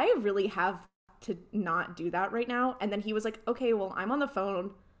was like, I really have to not do that right now. And then he was like, okay, well, I'm on the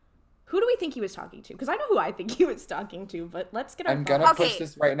phone. Who do we think he was talking to? Because I know who I think he was talking to, but let's get our I'm gonna push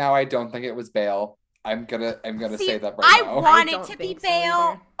this right now. I don't think it was Bail. I'm gonna say that right now. I want it to be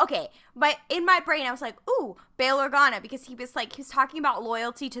Bail. Okay, but in my brain I was like, ooh, Bail Organa, because he was talking about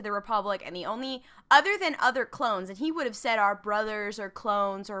loyalty to the Republic, and the only other than other clones, and he would have said our brothers or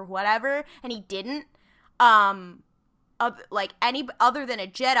clones or whatever, and he didn't. Like any other than a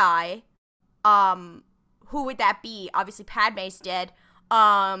Jedi, who would that be? Obviously Padme's dead.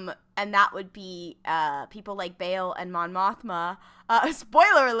 And that would be people like Bail and Mon Mothma.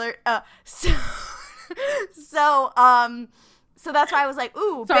 Spoiler alert. So that's why I was like,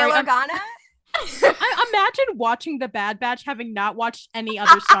 ooh, Bail Organa. I imagine watching The Bad Batch having not watched any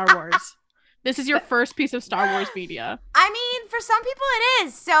other Star Wars. This is your first piece of Star Wars media. I mean, for some people it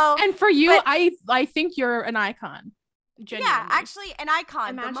is. So, and for you, I think you're an icon. Genuinely. Yeah, actually, an icon.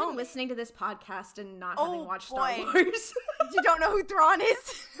 Imagine listening to this podcast and not having watched Star Wars. You don't know who Thrawn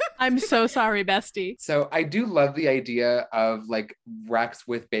is? I'm so sorry, bestie. So I do love the idea of like Rex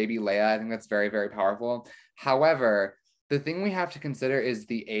with baby Leia. I think that's very, very powerful. However, the thing we have to consider is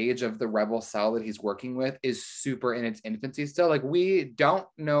the age of the rebel cell that he's working with is super in its infancy still. Like, we don't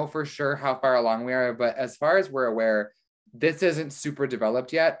know for sure how far along we are, but as far as we're aware, this isn't super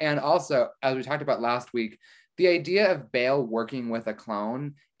developed yet. And also, as we talked about last week, the idea of Bail working with a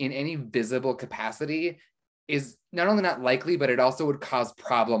clone in any visible capacity is not only not likely, but it also would cause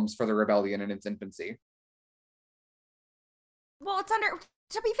problems for the rebellion in its infancy. Well,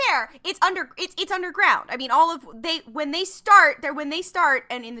 to be fair, it's underground. I mean, when they start,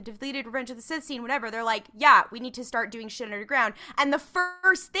 and in the deleted Revenge of the Sith scene, whatever, they're like, yeah, we need to start doing shit underground. And the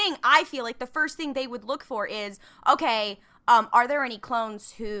first thing they would look for is, okay, are there any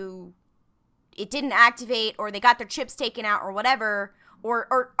clones who it didn't activate, or they got their chips taken out, or whatever,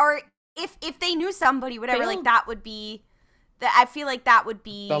 or if they knew somebody, whatever, Bail, like that would be. I feel like that would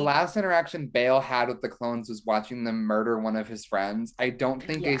be the last interaction Bail had with the clones was watching them murder one of his friends. I don't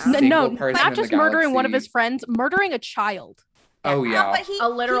think a single person not just in the murdering one of galaxy- his friends, murdering a child. Oh yeah, but a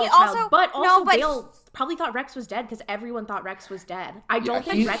literal child. But also Bail probably thought Rex was dead because everyone thought Rex was dead. I don't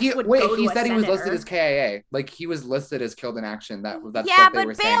think Rex would go to he a said he was senator. listed as KIA. Like, he was listed as killed in action. That's what they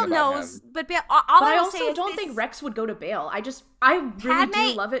were saying Bail about knows. him. But Bail, I also don't think Rex would go to Bail. I really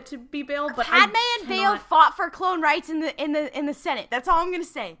do love it to be Bail, but Padme and Bail fought for clone rights in the Senate. That's all I'm gonna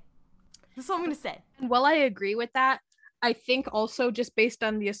say. And while I agree with that, I think also just based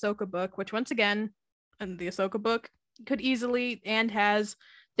on the Ahsoka book, which once again, and the Ahsoka book could easily and has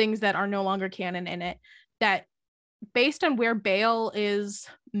things that are no longer canon in it, that based on where Bail is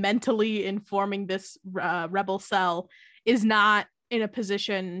mentally informing this rebel cell is not in a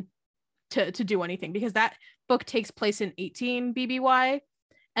position to do anything, because that book takes place in 18 BBY,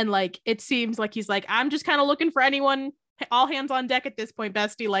 and like it seems like he's like, I'm just kind of looking for anyone, all hands on deck at this point,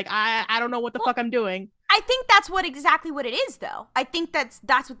 bestie. Like I don't know what the fuck I'm doing. I think that's exactly what it is, though. I think that's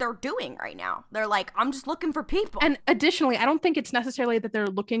what they're doing right now. They're like, I'm just looking for people. And additionally, I don't think it's necessarily that they're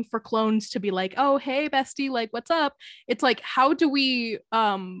looking for clones to be like, oh, hey, bestie, like, what's up? It's like, how do we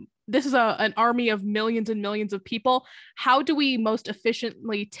this is an army of millions and millions of people. How do we most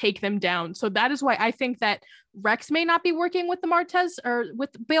efficiently take them down? So that is why I think that Rex may not be working with the Martez or with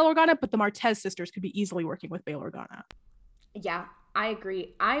Bail Organa, but the Martez sisters could be easily working with Bail Organa. Yeah, I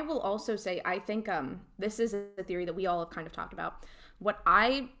agree. I will also say, I think this is a theory that we all have kind of talked about. What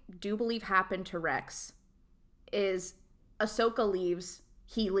I do believe happened to Rex is Ahsoka leaves,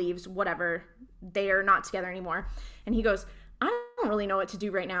 he leaves, whatever. They are not together anymore. And he goes, I don't really know what to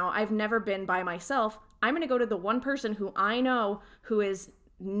do right now. I've never been by myself. I'm going to go to the one person who I know who is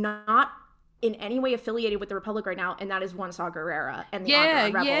not in any way affiliated with the Republic right now, and that is One Saw Gerrera and the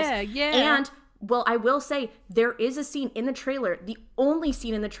Onderon Rebels. And, well, I will say, there is a scene in the trailer, the only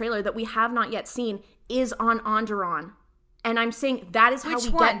scene in the trailer that we have not yet seen is on Onderon. And I'm saying that is how we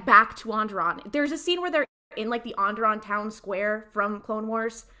get back to Onderon. There's a scene where they're in, like, the Onderon town square from Clone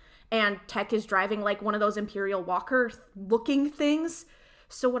Wars, and Tech is driving, like, one of those Imperial Walker-looking things.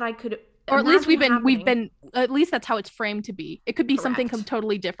 So what I could... Or at least we've been, at least that's how it's framed to be. It could be something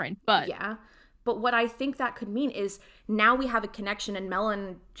totally different, but... Yeah. But what I think that could mean is now we have a connection, and Mel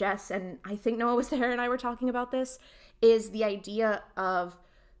and Jess, and I think Noah was there and I were talking about this, is the idea of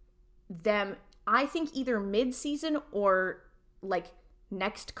them, I think either mid-season or like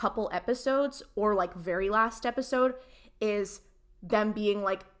next couple episodes or like very last episode is them being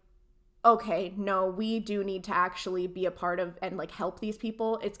like, okay, no, we do need to actually be a part of and like help these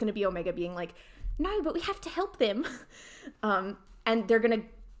people. It's going to be Omega being like, no, but we have to help them. And they're going to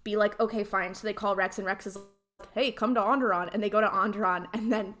be like, okay, fine. So they call Rex, and Rex is like, hey, come to Onderon. And they go to Onderon,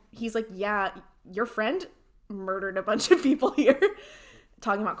 and then he's like, yeah, your friend murdered a bunch of people here.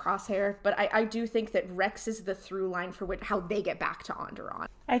 Talking about Crosshair. But I do think that Rex is the through line for how they get back to Onderon.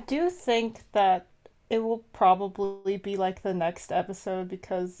 I do think that it will probably be like the next episode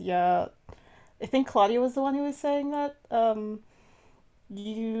because, yeah, I think Claudia was the one who was saying that.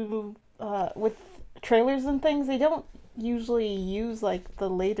 With trailers and things, they don't usually use like the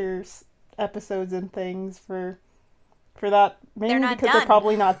later episodes and things for that, mainly because they're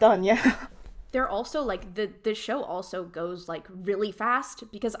probably not done. Yeah. They're also like the show also goes like really fast,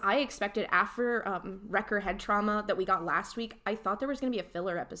 because I expected after Wrecker head trauma that we got last week, I thought there was going to be a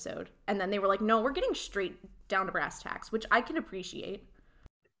filler episode, and then they were like, no, we're getting straight down to brass tacks, which I can appreciate.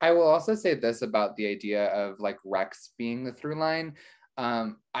 I will also say this about the idea of like Rex being the through line.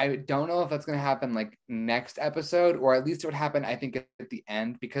 I don't know if that's going to happen like next episode, or at least it would happen, I think, at the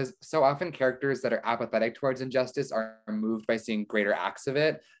end, because so often characters that are apathetic towards injustice are moved by seeing greater acts of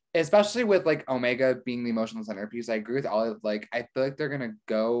it, especially with like Omega being the emotional centerpiece. I agree with all of, like, I feel like they're going to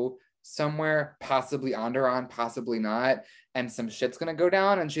go somewhere, possibly Onderon, possibly not, and some shit's going to go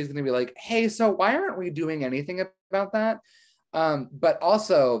down, and she's going to be like, hey, so why aren't we doing anything about that? But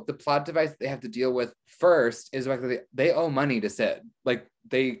also the plot device they have to deal with first is like they owe money to Sid. Like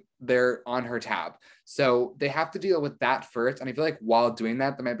they're on her tab. So they have to deal with that first. And I feel like while doing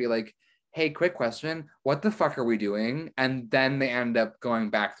that, they might be like, hey, quick question, what the fuck are we doing? And then they end up going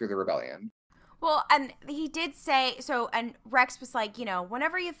back through the rebellion. Well, and he did say, so, and Rex was like, you know,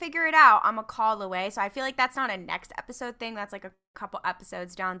 whenever you figure it out, I'm a call away. So I feel like that's not a next episode thing. That's like a couple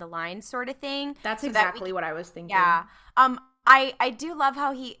episodes down the line sort of thing. That's exactly what I was thinking. Yeah. I do love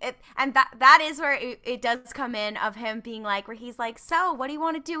how that is where it does come in, of him being like, where he's like, so what do you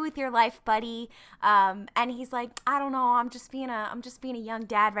want to do with your life, buddy? And he's like, I don't know, I'm just being a young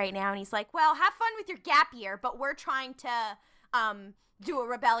dad right now. And he's like, well, have fun with your gap year, but we're trying to do a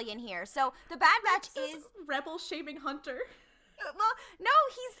rebellion here. So the Bad Batch is rebel shaming Hunter. Well, no,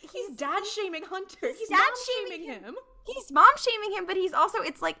 he's dad shaming Hunter. He's dad shaming him. He's mom shaming him, but he's also,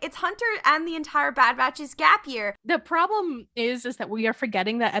 it's Hunter and the entire Bad Batch's gap year. The problem is that we are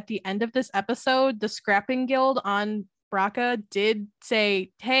forgetting that at the end of this episode, the Scrapping Guild on Braca did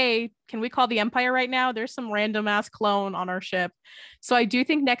say, hey, can we call the Empire right now? There's some random ass clone on our ship. So I do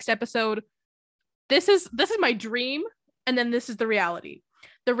think next episode, this is my dream, and then this is the reality.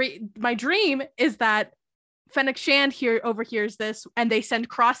 My dream is that Fennec Shand overhears this, and they send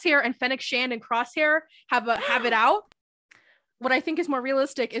Crosshair, and Fennec Shand and Crosshair have it out. What I think is more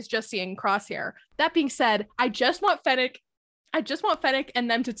realistic is just seeing Crosshair. That being said, I just want Fennec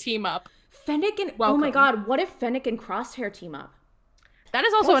and them to team up. Fennec and oh my god, what if Fennec and Crosshair team up? That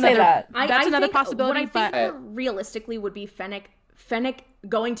is also another possibility. What I think realistically would be Fennec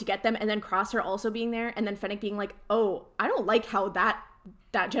going to get them, and then Crosshair also being there, and then Fennec being like, oh, I don't like how that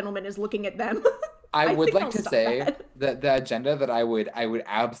gentleman is looking at them. I would like to say that the agenda that I would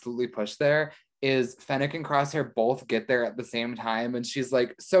absolutely push there is Fennec and Crosshair both get there at the same time, and she's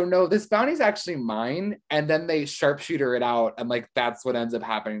like, so no, this bounty's actually mine, and then they sharpshooter it out, and like that's what ends up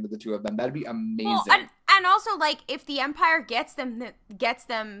happening to the two of them. That'd be amazing. Well, And also, like, if the Empire gets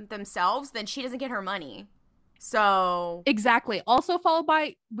them themselves, then she doesn't get her money. So exactly. Also followed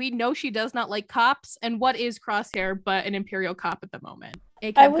by, we know she does not like cops, and what is Crosshair but an Imperial cop at the moment?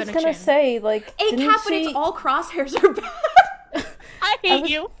 I was gonna say, like, ACAB, but it's all Crosshairs are bad. I hate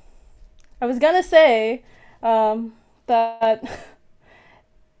you. I was gonna say that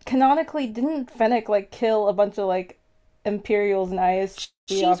canonically, didn't Fennec like kill a bunch of like Imperials and ISB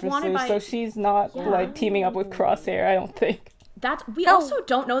officers? So she's not like teaming up with Crosshair, I don't think. We also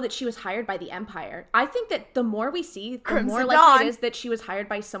don't know that she was hired by the Empire. I think that the more we see, the more likely it is that she was hired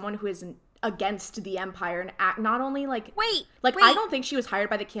by someone who is against the Empire and not only like wait. I don't think she was hired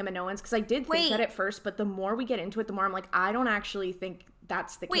by the Kaminoans, because I did think that at first, but the more we get into it, the more I'm like, I don't actually think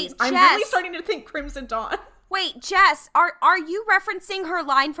that's the case. I'm really starting to think Crimson Dawn. Wait, Jess, are you referencing her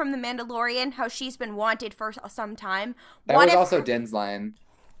line from The Mandalorian, how she's been wanted for some time? That was also Din's line.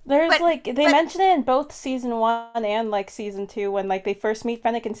 There's they mention it in both season 1 and like season 2 when like they first meet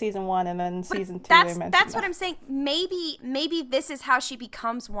Fennec in season 1, and then season 2 they mention that's what I'm saying. Maybe this is how she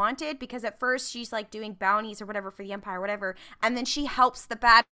becomes wanted, because at first she's like doing bounties or whatever for the Empire, whatever, and then she helps the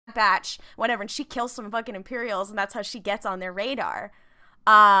Bad Batch, whatever, and she kills some fucking Imperials, and that's how she gets on their radar.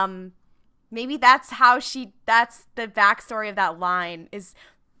 Maybe that's the backstory of that line, is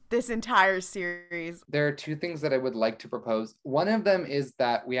this entire series. There are two things that I would like to propose. One of them is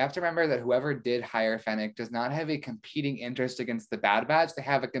that we have to remember that whoever did hire Fennec does not have a competing interest against the Bad Batch. They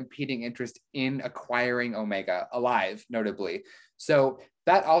have a competing interest in acquiring Omega, alive, notably. So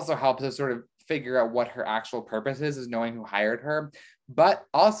that also helps us sort of figure out what her actual purpose is knowing who hired her. But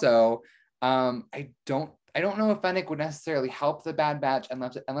also, I don't know if Fennec would necessarily help the Bad Batch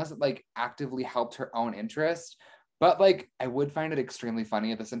unless it like actively helped her own interest. But like, I would find it extremely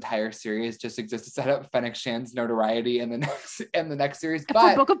funny if this entire series just exists to set up Fennec Shan's notoriety in the next series.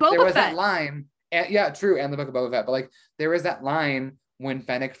 But Book of Boba there was Fett. that line, and yeah, true, and the Book of Boba Fett. But like, there was that line when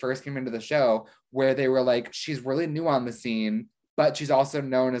Fennec first came into the show where they were like, she's really new on the scene, but she's also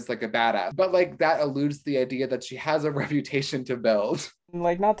known as like a badass. But like, that alludes to the idea that she has a reputation to build.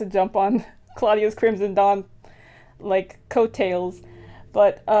 Like, not to jump on Claudia's Crimson Dawn like coattails,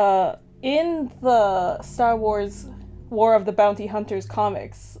 but in the Star Wars War of the Bounty Hunters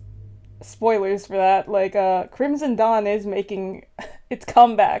comics, spoilers for that, like Crimson Dawn is making its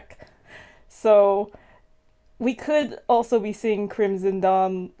comeback, so we could also be seeing Crimson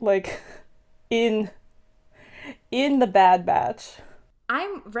Dawn like in the Bad Batch.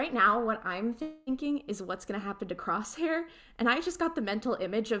 Right now, what I'm thinking is what's going to happen to Crosshair, and I just got the mental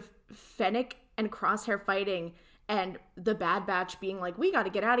image of Fennec and Crosshair fighting, and the Bad Batch being like, we got to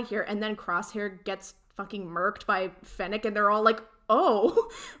get out of here, and then Crosshair gets fucking murked by Fennec, and they're all like, oh,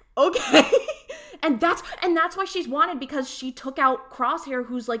 okay. and that's why she's wanted, because she took out Crosshair,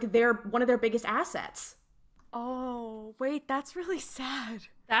 who's like one of their biggest assets. Oh, wait, that's really sad.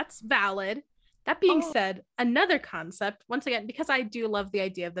 That's valid. That being said, another concept, once again, because I do love the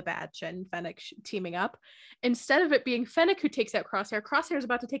idea of the Batch and Fennec teaming up, instead of it being Fennec who takes out Crosshair, Crosshair is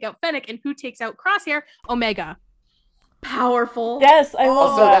about to take out Fennec, and who takes out Crosshair? Omega. Powerful. Yes, I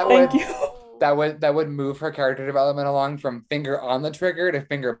love that. Thank you. That would move her character development along from finger on the trigger to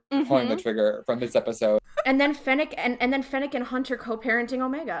finger pulling the trigger from this episode. And then Fennec and Hunter co-parenting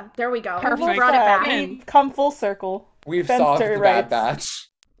Omega. There we go. Perfect. We brought it back. We come full circle. We've Fenter solved the rights. Bad Batch.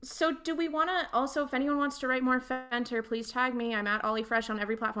 So do we want to also, if anyone wants to write more Fenter, please tag me. I'm at Ollie Fresh on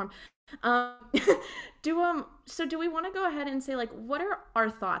every platform. Do we want to go ahead and say, like, what are our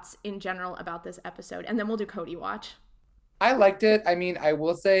thoughts in general about this episode? And then we'll do Cody Watch. I liked it. I mean, I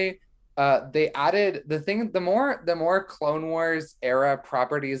will say they added the more Clone Wars era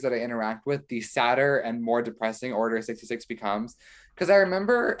properties that I interact with, the sadder and more depressing Order 66 becomes. Because I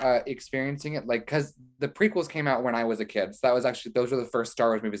remember experiencing it, like, because the prequels came out when I was a kid. So those were the first Star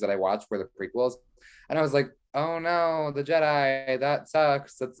Wars movies that I watched, were the prequels. And I was like, oh no, the Jedi, that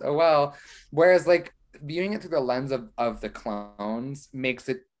sucks. That's, oh well. Whereas like viewing it through the lens of the clones makes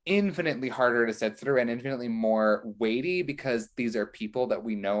it infinitely harder to sit through and infinitely more weighty, because these are people that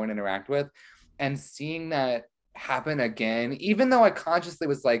we know and interact with. And seeing that happen again, even though I consciously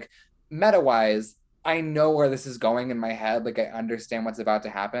was like, meta-wise, I know where this is going in my head, like I understand what's about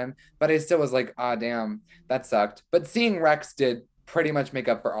to happen, but I still was like, ah, damn, that sucked. But seeing Rex did pretty much make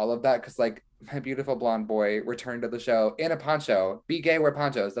up for all of that, because like my beautiful blonde boy returned to the show in a poncho. Be gay, wear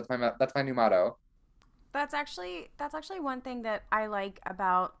ponchos. That's my new motto. That's actually one thing that I like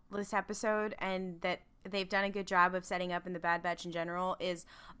about this episode, and that they've done a good job of setting up in the Bad Batch in general, is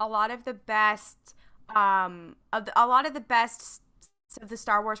a lot of the best of the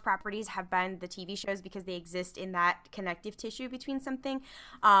Star Wars properties have been the TV shows because they exist in that connective tissue between something.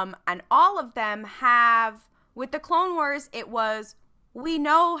 And all of them have, with the Clone Wars, it was, we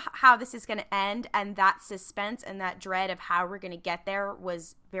know how this is going to end, and that suspense and that dread of how we're going to get there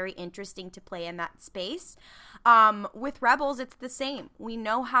was very interesting to play in that space. With Rebels, it's the same. We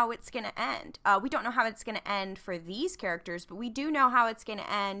know how it's going to end. We don't know how it's going to end for these characters, but we do know how it's going to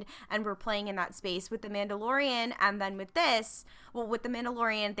end, and we're playing in that space with The Mandalorian. And then with this, well, with The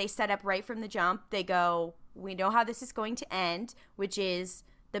Mandalorian, they set up right from the jump. They go, we know how this is going to end, which is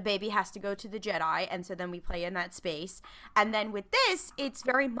the baby has to go to the Jedi, and so then we play in that space. And then with this, it's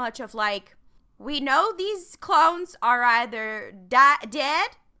very much of like, we know these clones are either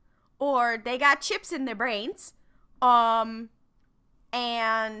dead or they got chips in their brains, and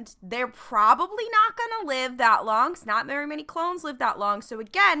they're probably not gonna live that long. It's not very many clones live that long. So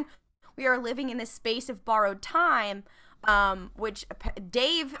again, we are living in this space of borrowed time, which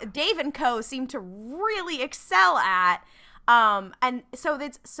Dave and co seem to really excel at. And so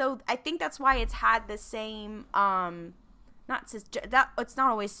I think that's why it's had the same, it's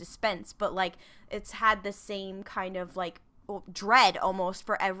not always suspense, but like it's had the same kind of like dread almost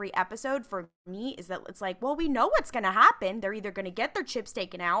for every episode. For me, is that it's like, well, we know what's going to happen. They're either going to get their chips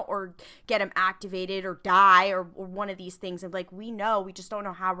taken out or get them activated or die or one of these things. And like, we know, we just don't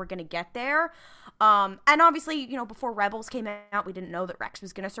know how we're going to get there. And obviously, you know, before Rebels came out, we didn't know that Rex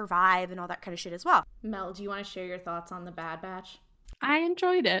was going to survive and all that kind of shit as well. Mel, do you want to share your thoughts on the Bad Batch? I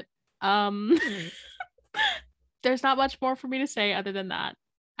enjoyed it. There's not much more for me to say other than that.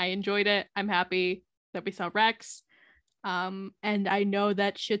 I enjoyed it. I'm happy that we saw Rex. And I know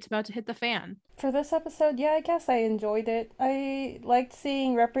that shit's about to hit the fan. For this episode, yeah, I guess I enjoyed it. I liked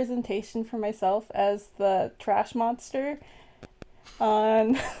seeing representation for myself as the trash monster.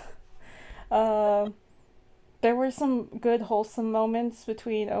 On there were some good wholesome moments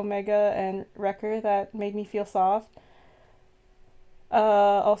between Omega and Wrecker that made me feel soft.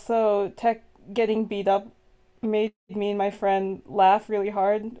 Also, Tech getting beat up made me and my friend laugh really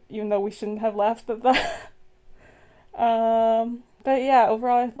hard, even though we shouldn't have laughed at that. But yeah,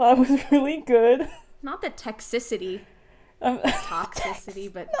 overall I thought it was really good. Not the toxicity.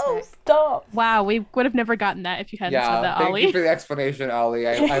 Toxicity, but no, tech. stop. Wow, we would have never gotten that if you hadn't said that, thank Ollie. you for the explanation, Ollie.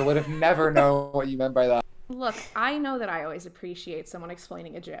 I would have never known what you meant by that. Look, I know that I always appreciate someone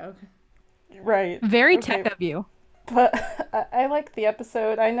explaining a joke. Right. Very okay. tech of you. But I liked the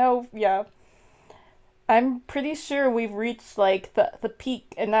episode. I know, yeah. I'm pretty sure we've reached like the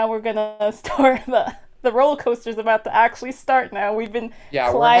peak, and now we're gonna start the roller coaster's about to actually start now. We've been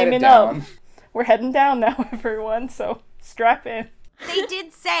climbing up. We're heading down now, everyone, so strap in. They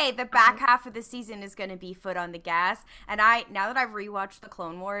did say the back half of the season is going to be foot on the gas, and now that I've rewatched the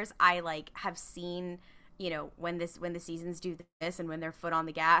Clone Wars, I like have seen, you know, when the seasons do this and when they're foot on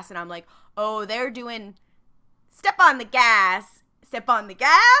the gas, and I'm like, oh, they're doing step on the gas, step on the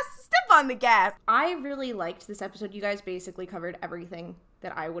gas, step on the gas. I really liked this episode. You guys basically covered everything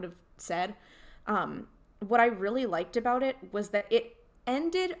that I would have said. What I really liked about it was that it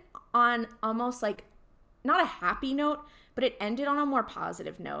ended on almost like not a happy note, but it ended on a more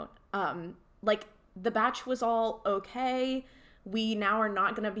positive note. Like the batch was all okay. We now are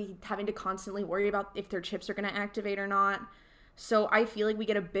not going to be having to constantly worry about if their chips are going to activate or not. So I feel like we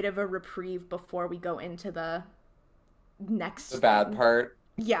get a bit of a reprieve before we go into the next bad part.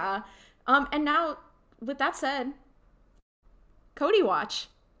 Yeah. And now with that said, Cody watch.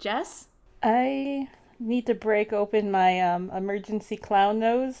 Jess? I need to break open my emergency clown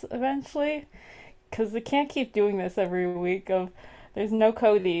nose eventually, because we can't keep doing this every week of there's no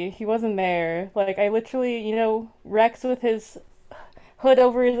Cody, he wasn't there. Like, I literally, you know, Rex with his hood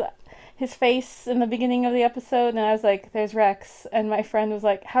over his face in the beginning of the episode, and I was like, there's Rex, and my friend was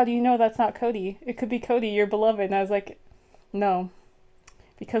like, how do you know that's not Cody? It could be Cody, your beloved. And I was like, no,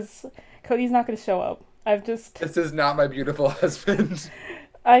 because Cody's not going to show up. This is not my beautiful husband.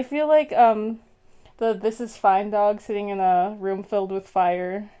 I feel like the This Is Fine dog sitting in a room filled with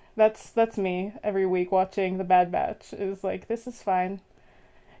fire. That's me every week watching The Bad Batch. Is like, this is fine.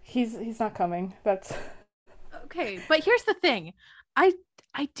 He's not coming. That's okay. But here's the thing, I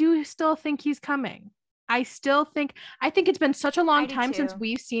do still think he's coming. I think it's been such a long time since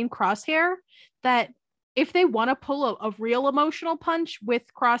we've seen Crosshair that if they want to pull a real emotional punch with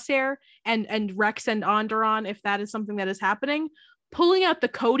Crosshair and Rex and Onderon, if that is something that is happening, pulling out the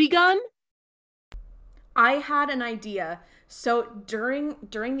Cody gun. I had an idea. So during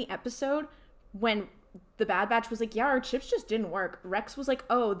the episode, when the Bad Batch was like, yeah, our chips just didn't work, Rex was like,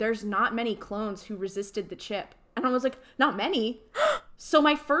 oh, there's not many clones who resisted the chip. And I was like, not many. So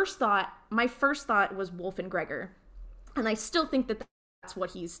my first thought was Wolf and Gregor. And I still think that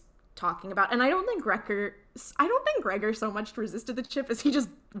what he's talking about. And I don't think Gregor so much resisted the chip as he just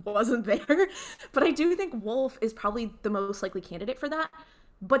wasn't there. But I do think Wolf is probably the most likely candidate for that.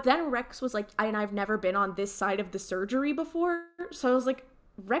 But then Rex was like, and I've never been on this side of the surgery before. So I was like,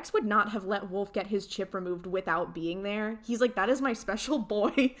 Rex would not have let Wolf get his chip removed without being there. He's like, that is my special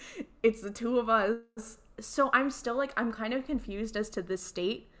boy. It's the two of us. So I'm still like, I'm kind of confused as to this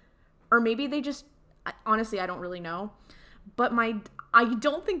state. Or maybe they just, honestly, I don't really know. But I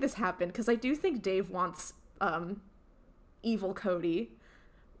don't think this happened, because I do think Dave wants evil Cody.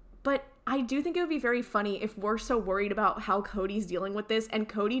 But I do think it would be very funny if we're so worried about how Cody's dealing with this, and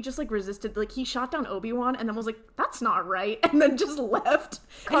Cody just like resisted, like he shot down Obi-Wan and then was like, that's not right, and then just left.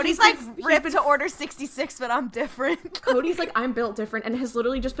 Cody's like, ripped to Order 66, but I'm different. Cody's like, I'm built different, and has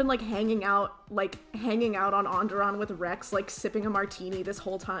literally just been like hanging out on Onderon with Rex, like sipping a martini this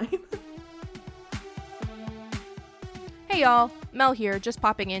whole time. Hey y'all, Mel here, just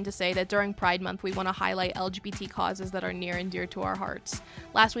popping in to say that during Pride Month we want to highlight LGBT causes that are near and dear to our hearts.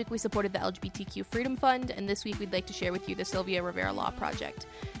 Last week we supported the LGBTQ Freedom Fund, and this week we'd like to share with you the Sylvia Rivera Law Project.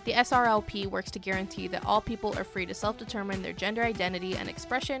 The SRLP works to guarantee that all people are free to self-determine their gender identity and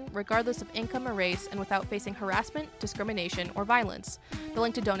expression, regardless of income or race, and without facing harassment, discrimination, or violence. The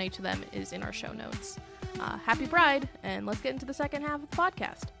link to donate to them is in our show notes. Happy Pride, and let's get into the second half of the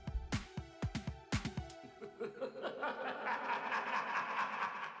podcast.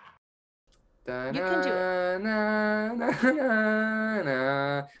 You can do it.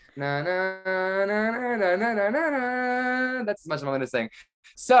 That's as much as I'm going to sing.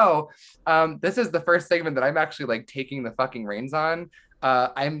 So, this is the first segment that I'm actually like taking the fucking reins on.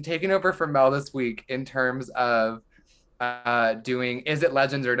 I'm taking over for Mel this week in terms of doing Is It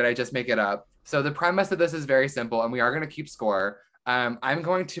Legends or Did I Just Make It Up? So the premise of this is very simple, and we are going to keep score. I'm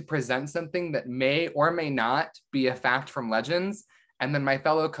going to present something that may or may not be a fact from Legends. And then my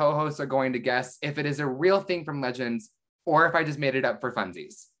fellow co-hosts are going to guess if it is a real thing from Legends or if I just made it up for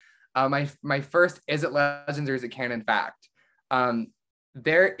funsies. My first, is it Legends or is it canon fact?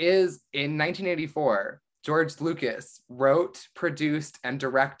 There is, in 1984, George Lucas wrote, produced, and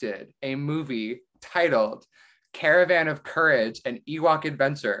directed a movie titled Caravan of Courage, an Ewok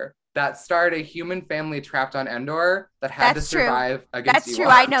Adventure that starred a human family trapped on Endor that had to survive against Ewoks. That's true.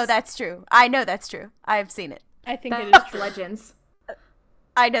 I know that's true. I've seen it. I think it That's is Legends.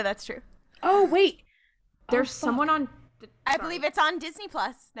 I know that's true. Oh, wait. There's someone on... I believe it's on Disney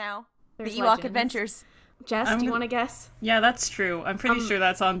Plus now. There's the Ewok Legends. Adventures. Jess, do you want to guess? Yeah, that's true. I'm pretty sure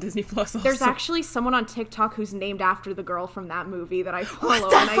that's on Disney Plus also. There's actually someone on TikTok who's named after the girl from that movie that I follow,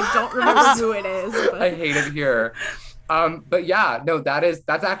 and I don't remember who it is. But... I hate it here. But yeah, no, that's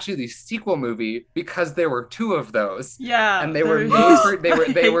actually the sequel movie because there were two of those. Yeah. And they were made for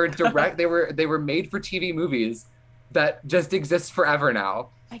they were made for TV movies that just exist forever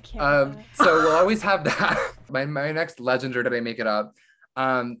now. I can't. So we'll always have that. My next Legend, or did I make it up?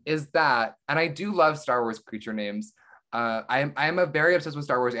 Is that, and I do love Star Wars creature names. I'm a very obsessed with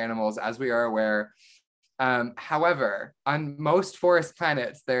Star Wars animals, as we are aware. However, on most forest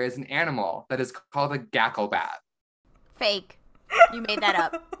planets, there is an animal that is called a gacklebat. Fake. You made that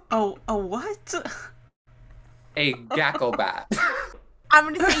up. Oh, a what? A gacklebat. I'm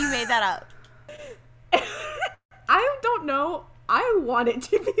gonna say you made that up. I don't know. I want it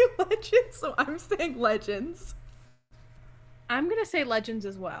to be Legends, so I'm saying Legends. I'm gonna say Legends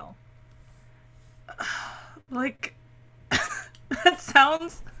as well. Like, that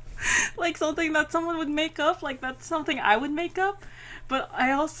sounds like something that someone would make up. Like, that's something I would make up. But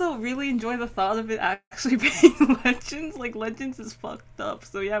I also really enjoy the thought of it actually being Legends. Like, Legends is fucked up.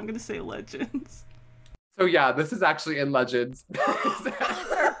 So yeah, I'm gonna say Legends. So yeah, this is actually in Legends.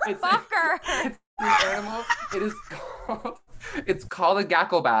 Fucker. It's the animal. It's called a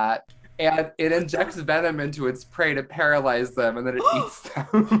gacklebat, and it injects venom into its prey to paralyze them, and then it eats them.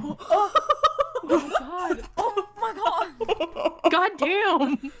 Oh god. Oh my god. God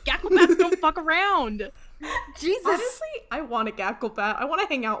damn. Gacklebats don't fuck around. Jesus. Honestly, I want a gacklebat. I want to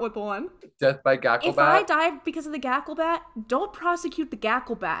hang out with one. Death by gacklebat. If I die because of the gacklebat, don't prosecute the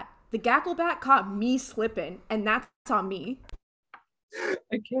gacklebat. The gacklebat caught me slipping, and that's on me.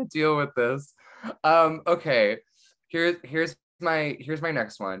 I can't deal with this. Okay. Here's my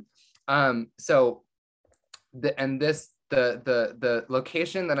next one. So the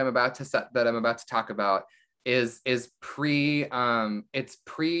location that I'm about to talk about is pre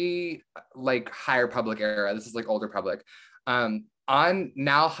like High Republic era. This is like Old Republic. On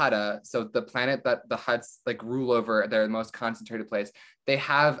Nal Hutta, so the planet that the Hutts like rule over, their most concentrated place, they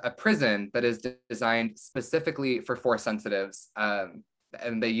have a prison that is designed specifically for Force sensitives. And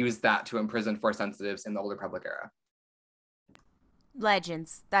they use that to imprison Force sensitives in the Old Republic era.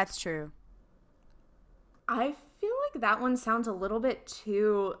 Legends. That's true. I feel like that one sounds a little bit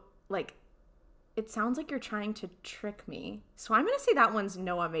too, like, it sounds like you're trying to trick me. So I'm going to say that one's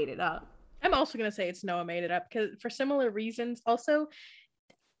Noah made it up. I'm also going to say it's Noah made it up because for similar reasons. Also,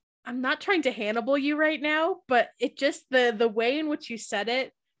 I'm not trying to Hannibal you right now, but it just the way in which you said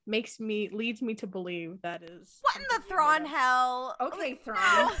it leads me to believe that is. What in the Thrawn hell? Okay,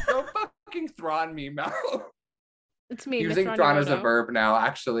 Thrawn. Don't fucking Thrawn me, Mel. It's me. Using Thrawn as a verb now,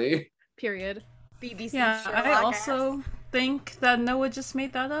 actually. Period. BBC Yeah, Sherlock I ass. also think that Noah just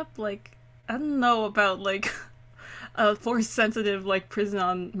made that up. Like, I don't know about, like, a force-sensitive, like, prison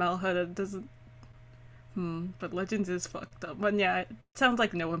on Malha that doesn't... but Legends is fucked up. But yeah, it sounds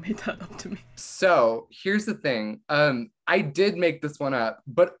like Noah made that up to me. So here's the thing. I did make this one up,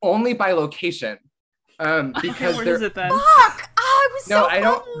 but only by location. Because Where there, is it then? Fuck! I was no, so I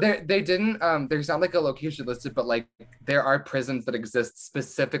close. don't. They didn't. There's not like a location listed, but like there are prisons that exist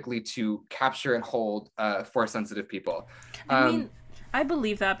specifically to capture and hold force-sensitive people. I mean, I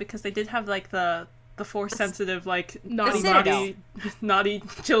believe that because they did have like the force-sensitive, like Naughty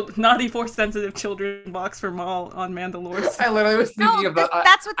naughty force-sensitive children box for Maul on Mandalore. I literally was thinking of the.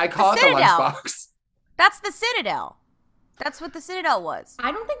 That's what I call the it the Citadel. lunchbox. That's the Citadel. That's what the Citadel was.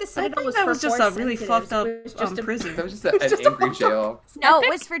 I don't think the I Citadel think was that for was just a really force fucked up sensitives. It was just a prison. That was just It was an just a angry fucked up- jail. No, Epic?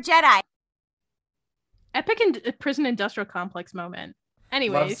 it was for Jedi. Epic and prison industrial complex moment. Love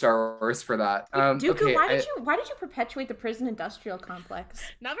Anyways, Star Wars for that. Dooku, Okay, why did you perpetuate the prison industrial complex?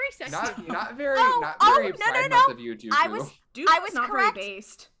 not very sexy. not very Oh, Pride no. Month of you, Dooku. I was Dooku's not correct. very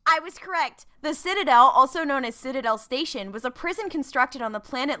based. I was correct. The Citadel, also known as Citadel Station, was a prison constructed on the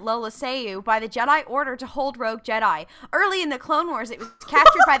planet Lola Sayu by the Jedi Order to hold rogue Jedi. Early in the Clone Wars, it was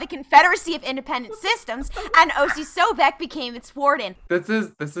captured by the Confederacy of Independent Systems, and Osi Sobek became its warden. This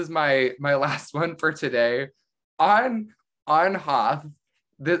is my last one for today. On Hoth,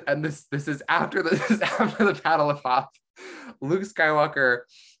 this is after the Battle of Hoth. Luke Skywalker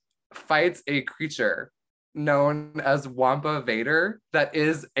fights a creature known as Wampa Vader that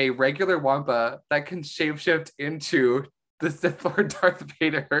is a regular Wampa that can shapeshift into the Sith Lord Darth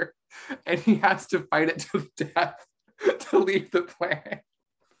Vader, and he has to fight it to death to leave the planet.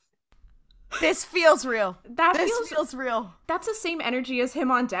 This feels real. This feels real. That's the same energy as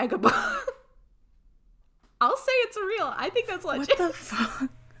him on Dagobah. I'll say it's real. I think that's legit. What the fuck?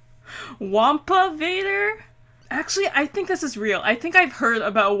 Wampa Vader? Actually, I think this is real. I think I've heard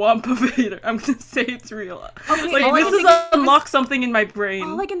about Wampa Vader. I'm gonna say it's real. Okay, Like, all I this can is think of is- unlock something in my brain.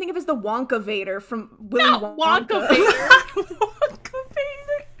 All I can think of is the Wonka Vader from Willy Not Wonka. Wonka Vader. Wonka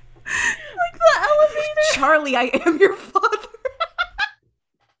Vader? Like the elevator? Charlie, I am your father.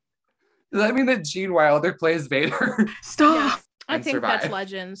 Does that mean that Gene Wilder plays Vader? Stop! I And think that's survive.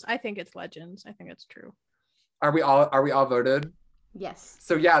 Legends. I think it's Legends. I think it's true. Are we all voted? Yes.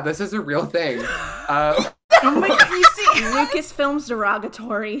 So yeah, this is a real thing. Oh my god, you see? Lucasfilm's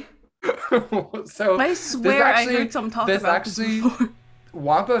derogatory. So I swear actually- I heard some talk this about actually- this before.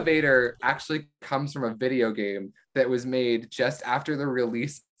 Wampa Vader actually comes from a video game that was made just after the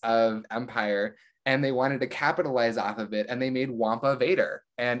release of Empire, and they wanted to capitalize off of it, and they made Wampa Vader,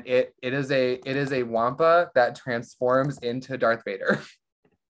 and it is a Wampa that transforms into Darth Vader.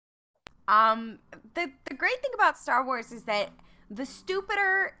 The great thing about Star Wars is that the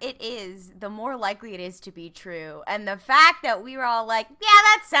stupider it is, the more likely it is to be true. And the fact that we were all like, yeah,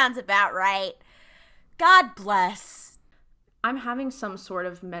 that sounds about right. God bless. I'm having some sort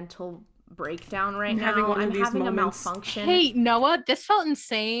of mental breakdown right I'm now. having one of I'm these having moments. a malfunction. Hey, Noah, this felt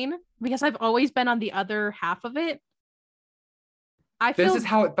insane because I've always been on the other half of it. I feel This is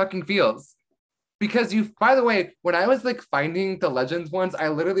how it fucking feels. Because by the way, when I was like finding the Legends ones, I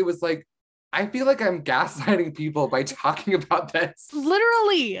literally was like, I feel like I'm gaslighting people by talking about this.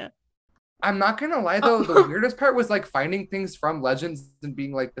 literally. I'm not gonna lie though, the weirdest part was like finding things from Legends and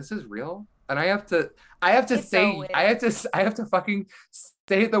being like, this is real. And I have to It's say, so weird. I have to fucking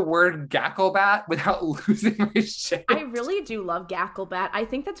say the word Gacklebat without losing my shit. I really do love Gacklebat. I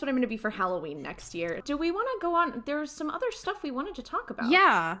think that's what I'm going to be for Halloween next year. Do we want to go on? There's some other stuff we wanted to talk about.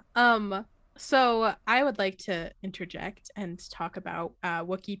 Yeah. So I would like to interject and talk about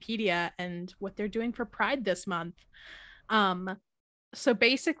Wikipedia and what they're doing for Pride this month. So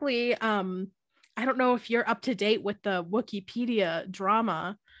basically, I don't know if you're up to date with the Wikipedia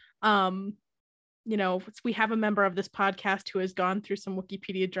drama. You know, we have a member of this podcast who has gone through some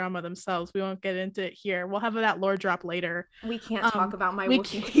Wikipedia drama themselves. We won't get into it here. We'll have that lore drop later. We can't talk about my we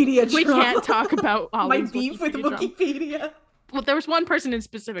Wikipedia We drama. can't talk about my Ollie's beef with drama. Wikipedia. Well, there was one person in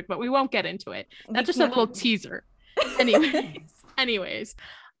specific, but we won't get into it. That's just a can't- little teaser. Anyways.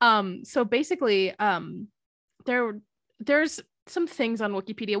 So basically, there's some things on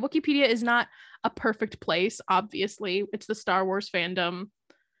Wikipedia. Wikipedia is not a perfect place, obviously. It's the Star Wars fandom.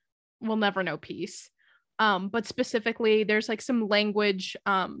 We'll never know peace. But specifically, there's like some language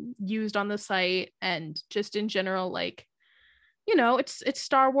used on the site, and just in general, like, you know, it's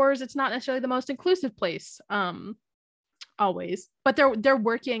Star Wars. It's not necessarily the most inclusive place, always, but they're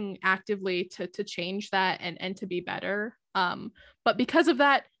working actively to change that and to be better. But because of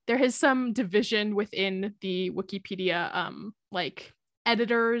that, there is some division within the Wikipedia, like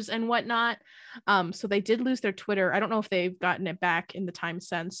editors and whatnot. So they did lose their Twitter. I don't know if they've gotten it back in the time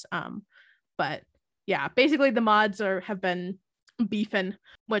since. But yeah, basically the mods have been beefing,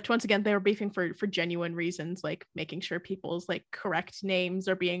 which once again, they were beefing for genuine reasons, like making sure people's like correct names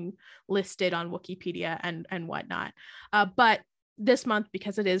are being listed on Wikipedia and whatnot. But this month,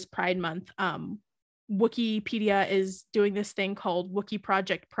 because it is Pride Month, Wikipedia is doing this thing called Wiki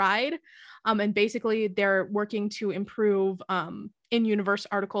Project Pride. And basically they're working to improve in-universe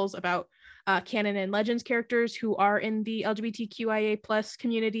articles about canon and legends characters who are in the LGBTQIA plus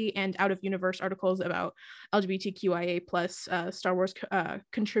community, and out-of-universe articles about LGBTQIA plus Star Wars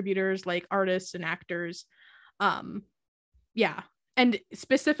contributors like artists and actors. Yeah. And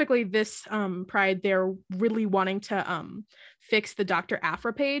specifically this Pride, they're really wanting to fix the Dr.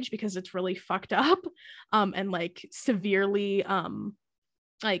 Aphra page because it's really fucked up and like severely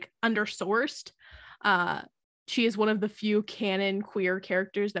like undersourced. She is one of the few canon queer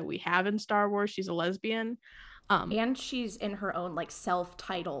characters that we have in Star Wars. She's a lesbian. And she's in her own like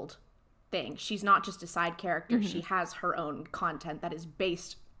self-titled thing. She's not just a side character. Mm-hmm. She has her own content that is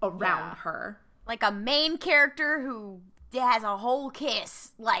based around her. Like a main character who has a whole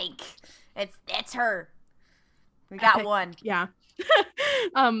kiss. Like it's her. We got one. Yeah.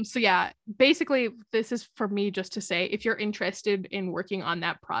 So yeah, basically this is for me just to say, if you're interested in working on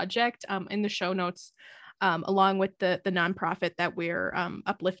that project, in the show notes, along with the nonprofit that we're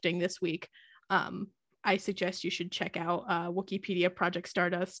uplifting this week, I suggest you should check out Wikipedia Project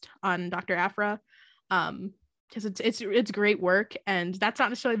Stardust on Dr. Aphra, because it's great work, and that's not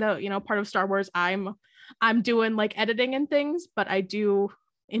necessarily the part of Star Wars I'm doing, like editing and things, but I do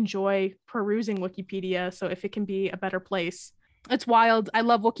enjoy perusing Wikipedia. So if it can be a better place, it's wild. I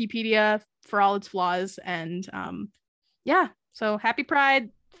love Wikipedia for all its flaws, and yeah. So happy Pride.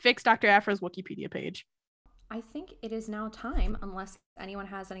 Fix Dr. Aphra's Wikipedia page. I think it is now time, unless anyone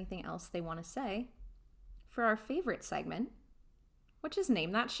has anything else they want to say, for our favorite segment, which is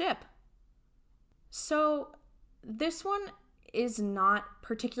Name That Ship. So this one is not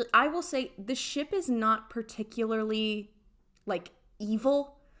particularly, I will say the ship is not particularly like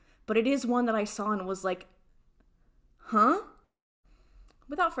evil, but it is one that I saw and was like, huh?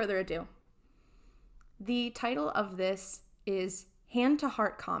 Without further ado, the title of this is Hand to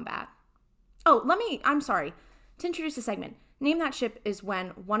Heart Combat. Oh, I'm sorry. To introduce the segment, Name That Ship is when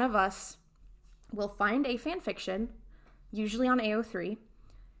one of us will find a fan fiction, usually on AO3.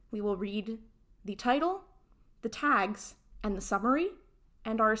 We will read the title, the tags, and the summary,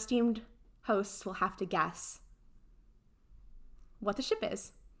 and our esteemed hosts will have to guess what the ship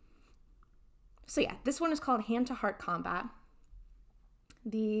is. So yeah, this one is called Hand to Heart Combat.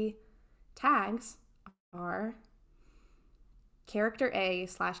 The tags are Character A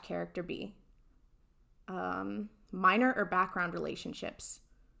 / Character B. Minor or background relationships.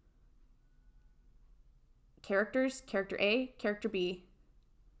 Characters, Character A, Character B.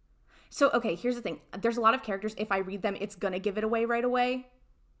 So, okay, here's the thing. There's a lot of characters. If I read them, it's going to give it away right away.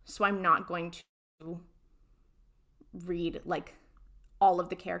 So I'm not going to read, like, all of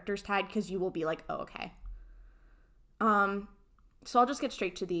the characters tagged, because you will be like, oh, okay. So I'll just get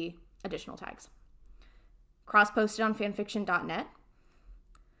straight to the additional tags. Cross-posted on fanfiction.net.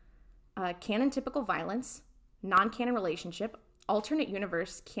 Canon typical violence, non-canon relationship, alternate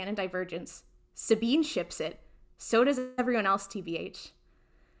universe, canon divergence, Sabine ships it, so does everyone else TBH.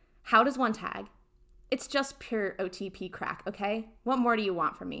 How does one tag? It's just pure OTP crack, okay? What more do you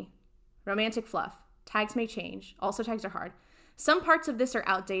want from me? Romantic fluff. Tags may change. Also, tags are hard. Some parts of this are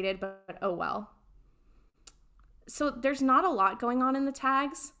outdated, but oh well. So there's not a lot going on in the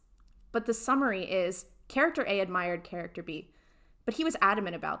tags, but the summary is Character A admired Character B, but he was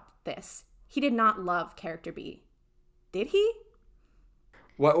adamant about this. He did not love Character B. Did he?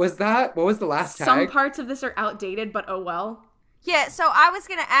 What was that? What was the last tag? Some parts of this are outdated, but oh well. Yeah, so I was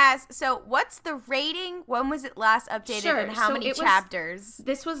going to ask, so what's the rating? When was it last updated, sure, and how many chapters?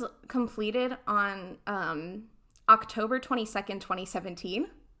 This was completed on October 22nd, 2017.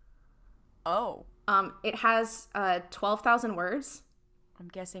 Oh. It has 12,000 words. I'm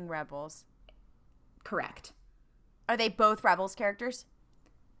guessing Rebels. Correct. Are they both Rebels characters?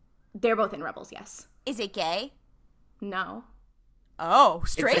 They're both in Rebels, yes. Is it gay? No. Oh,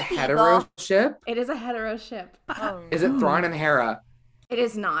 It's straight a people. hetero ship. It is a hetero ship. Oh, Is it Thrawn and Hera? It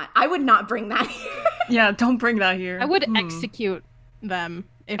is not. I would not bring that here. Yeah, don't bring that here. I would execute them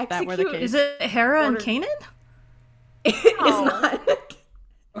if that were the Execute? case. Is it Hera and Order- Kanan? It Oh. is not.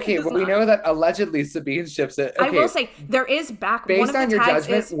 Okay, It well, is we not. know that allegedly Sabine ships it. Okay, I will say there is back. based one of the on your tags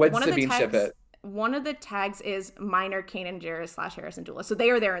judgment, is, would one of the Sabine ship tags- it? One of the tags is minor Kanan Jarrus / Harrison Dula, so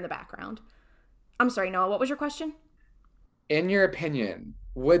they are there in the background. I'm sorry, Noah. What was your question? In your opinion,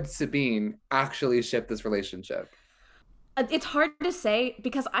 would Sabine actually ship this relationship? It's hard to say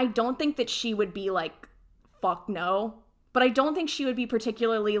because I don't think that she would be like, fuck no. But I don't think she would be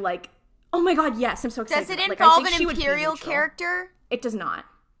particularly like, oh my god, yes, I'm so excited. does it Like, I involve think an she would be Imperial neutral. character? It does not.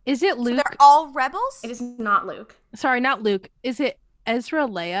 Is it So Luke? they're all rebels? It is not Luke. Sorry, not Luke. Is it Ezra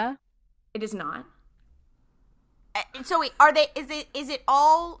Leia? It is not. So wait, are they? Is it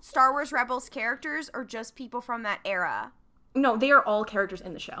all Star Wars Rebels characters or just people from that era? No, they are all characters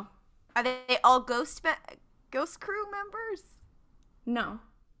in the show. Are they all Ghost Crew members? No.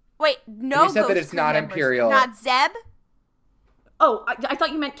 Wait, no. You said that Ghost it's Crew not members. Imperial. Not Zeb. Oh, I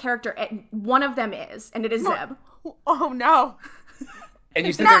thought you meant character. One of them is, and it is Zeb. Oh no. And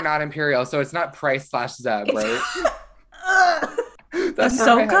you said they're not Imperial, so it's not Price / Zeb, right? That's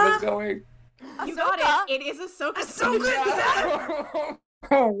where my head was going. You got it. It is Ahsoka.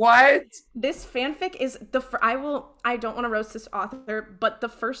 What? This fanfic is I don't want to roast this author, but the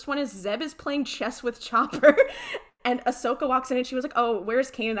first one is Zeb is playing chess with Chopper. And Ahsoka walks in and she was like, oh,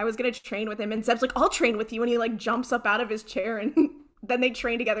 where's Kanan? I was going to train with him. And Zeb's like, I'll train with you. And he like jumps up out of his chair and then they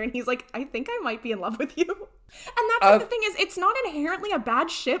train together. And he's like, I think I might be in love with you. And that's like, the thing is, it's not inherently a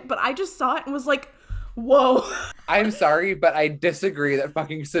bad ship, but I just saw it and was like, whoa. I'm sorry, but I disagree that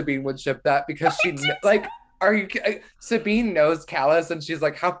fucking Sabine would ship that because she, like, are you, Sabine knows Callus and she's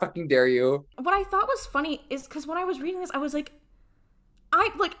like, how fucking dare you? What I thought was funny is because when I was reading this, I was like,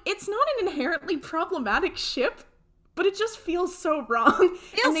 it's not an inherently problematic ship. But it just feels so wrong.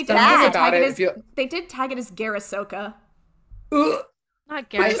 And they did bad. tag it About as it, they did tag it as Garasoka. Ugh. Not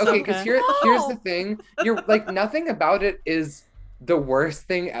Gary. Okay, because here's the thing. You're like, nothing about it is the worst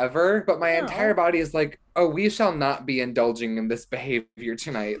thing ever, but my entire body is like, oh, we shall not be indulging in this behavior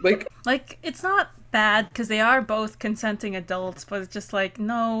tonight. Like, it's not bad because they are both consenting adults, but it's just like,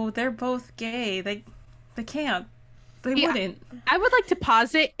 no, they're both gay. They can't. They wouldn't. I would like to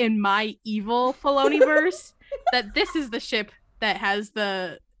posit in my evil Filoniverse that this is the ship that has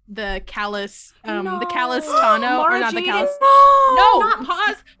the Callus, the Callus Tano, or not the Callus.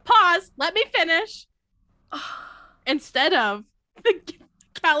 No, pause. Let me finish. Instead of the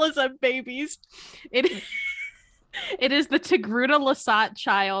Callus of babies, it is the Togruta Lasat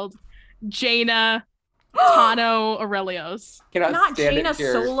child, Jaina Tano Aurelios. Not stand Jaina it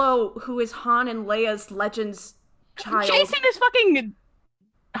here. Solo, who is Han and Leia's Legends child. Jason is fucking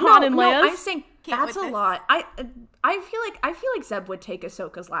Han and Leia's. I'm saying Can't that's with a this. lot. I feel like Zeb would take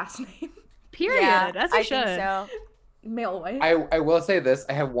Ahsoka's last name. Period. Yeah, as he I should. think so. Male wife. I will say this.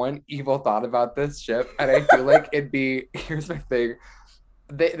 I have one evil thought about this ship, and I feel like it'd be, here's my thing.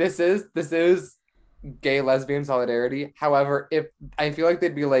 This is gay lesbian solidarity. However, if I feel like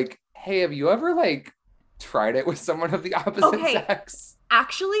they'd be like, hey, have you ever like tried it with someone of the opposite sex?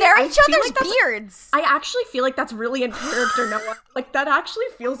 Actually, They're I each feel other's like that's- beards. I actually feel like that's really in character, Noah. Like that actually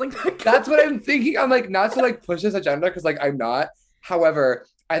feels like that. That's what I'm thinking. I'm like, not to like push this agenda because like I'm not. However,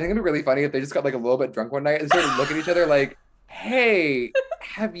 I think it'd be really funny if they just got like a little bit drunk one night and started looking at each other like, hey,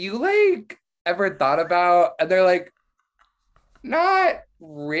 have you like ever thought about? And they're like, not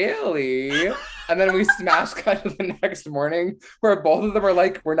really. And then we smash cut to the next morning where both of them are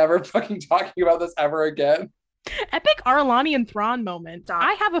like, we're never fucking talking about this ever again. Epic Arlani and Thrawn moment. Stop.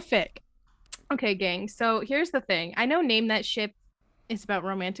 I have a fic. Okay, gang. So here's the thing. I know Name That Ship is about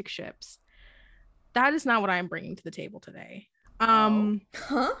romantic ships. That is not what I'm bringing to the table today. Huh?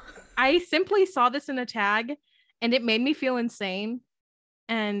 I simply saw this in a tag and it made me feel insane.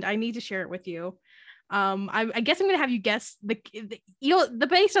 And I need to share it with you. I guess I'm gonna have you guess the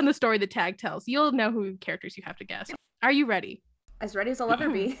based on the story the tag tells. You'll know who characters you have to guess. Are you ready? As ready as I'll ever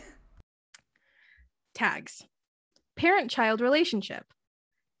be. Tags. Parent-child relationship.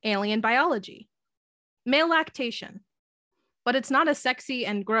 Alien biology. Male lactation. But it's not as sexy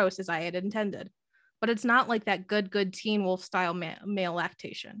and gross as I had intended. But it's not like that good Teen Wolf style male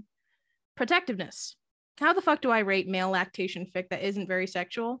lactation. Protectiveness. How the fuck do I rate male lactation fic that isn't very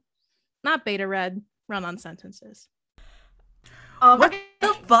sexual? Not beta red. Run on sentences. What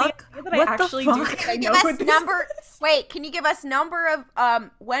the fuck? That I What actually the do fuck? think I Can you know give what us this number? is. Wait, can you give us number of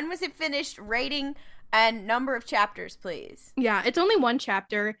when was it finished, rating, and number of chapters, please? Yeah, it's only one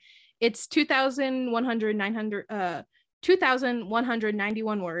chapter. It's 2,100,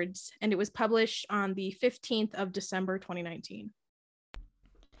 2,191 words, and it was published on the 15th of December 2019.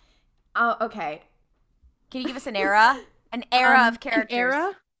 Oh, okay. Can you give us an era? An era of characters. An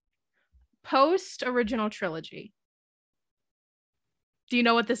era post original trilogy. Do you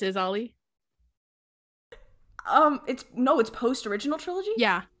know what this is, Ollie? It's post original trilogy?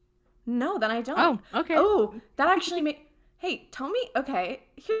 Yeah. No, then I don't. Oh, okay. Oh, that actually Hey, tell me. Okay,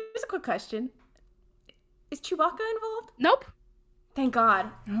 here's a quick question. Is Chewbacca involved? Nope. Thank God.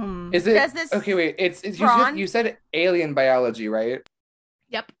 Is it? Does this Okay, wait. It's you said alien biology, right?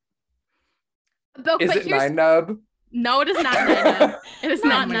 Yep. Is it Nine Nub? No, it is not Nine Nub. It is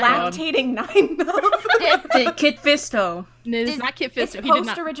not Nine Nub. Lactating Nine Nub. Kit Fisto. It is not Kit It's Fisto. He did not.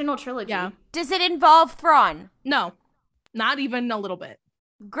 post original trilogy. Yeah. Does it involve Thrawn? No, not even a little bit.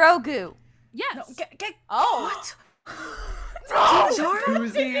 Grogu? Yes. Oh. What?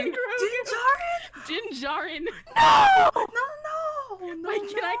 Susie. Din Djarin. No. Wait,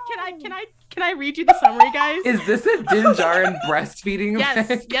 can I read you the summary, guys? Is this a Din Djarin breastfeeding Yes,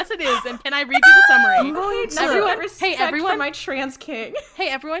 thing? yes, it is. And can I read you the summary? Everyone, hey, everyone, for my trans king. Hey,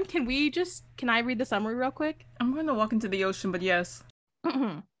 everyone, can I read the summary real quick? I'm going to walk into the ocean, but yes.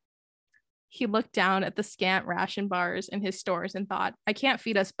 He looked down at the scant ration bars in his stores and thought, I can't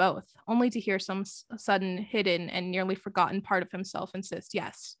feed us both, only to hear some sudden, hidden, and nearly forgotten part of himself insist,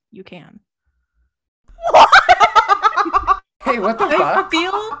 yes, you can. Hey, what the fuck?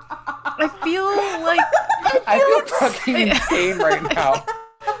 I feel like I feel fucking insane right now.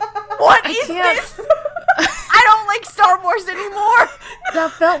 What is this? I don't like Star Wars anymore.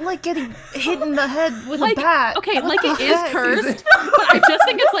 that felt like getting hit in the head with a bat. Okay, What like the it is heck? cursed, but I just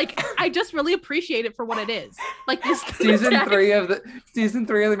think it's like I just really appreciate it for what it is. Like this Season 3 of the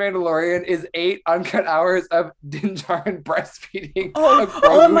Mandalorian is 8 uncut hours of Din Djarin breastfeeding. a Grogu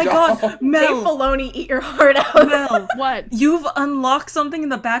Oh my doll. god, Dave Mel, Filoni, eat your heart out. Mel, What? you've unlocked something in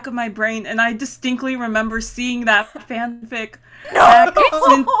the back of my brain, and I distinctly remember seeing that fanfic back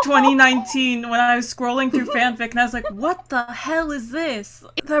in 2019 when I was scrolling through fanfic, and I was like, what the hell is this?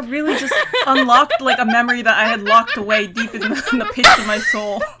 That really just unlocked like a memory that I had locked away deep in the pits of my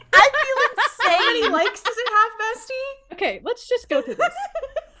soul. I feel How many insane. likes does it have, Bestie? Okay, let's just go through this.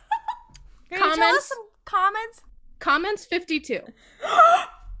 Can you tell us Comments? some comments? Comments 52.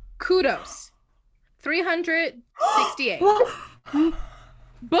 Kudos 368.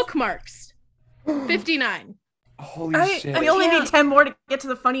 Bookmarks 59. Holy shit. We only can't. need 10 more to get to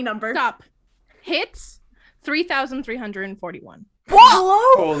the funny number. Stop. Hits 3,341.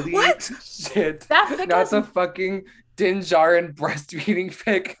 Holy shit. That fic Not has- the fucking Din Djarin breastfeeding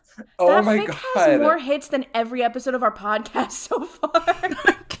fic. Oh That my fic god. has more hits than every episode of our podcast so far.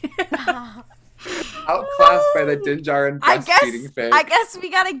 Outclassed by the Din Djarin breastfeeding fic. I guess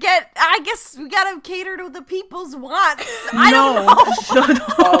we gotta cater to the people's wants. I don't know. Shut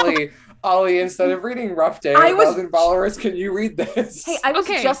up. Ollie, instead of reading Rough Day, I was- 1,000 followers, can you read this? Hey, I was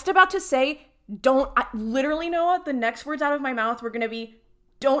Okay. just about to say, literally, Noah, the next words out of my mouth were gonna be,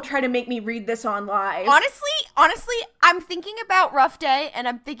 don't try to make me read this on live. Honestly, I'm thinking about Rough Day and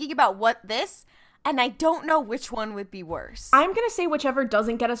I'm thinking about and I don't know which one would be worse. I'm gonna say whichever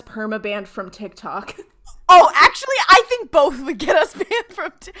doesn't get us permabanned from TikTok. Oh, actually, I think both would get us banned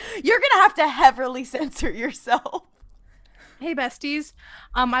from. You're gonna have to heavily censor yourself. Hey besties,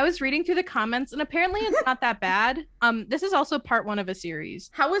 I was reading through the comments and apparently it's not that bad. This is also part 1 of a series.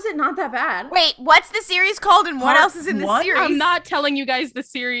 How is it not that bad? Wait, what's the series called, and what Part else is in the what? series? I'm not telling you guys the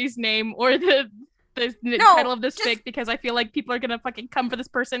series name or the No, title of this just- fic because I feel like people are gonna fucking come for this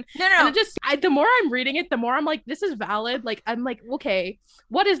person. No. And it just, the more I'm reading it, the more I'm like, this is valid. Like, I'm like, okay,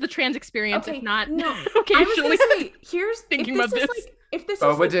 what is the trans experience Okay, if not no. I was occasionally? gonna say, thinking if about this is this. like, if this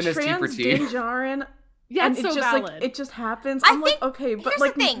Boba is Din like is tea for trans tea. Din Djarin, Yeah, and it's it so just valid. like it just happens. I I'm like, think- okay, but here's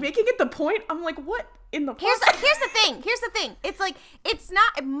like the thing. making it the point, I'm like, what in the fuck? Here's the thing. It's like it's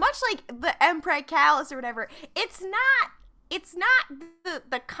not much like the Emperor Callus or whatever. It's not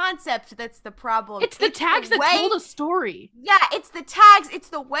the concept that's the problem. It's the tags that way- told a story. Yeah, it's the tags. It's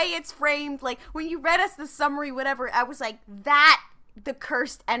the way it's framed. Like when you read us the summary, whatever, I was like, that the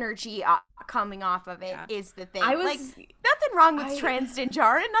cursed energy coming off of it is the thing. I was- like nothing wrong with trans Din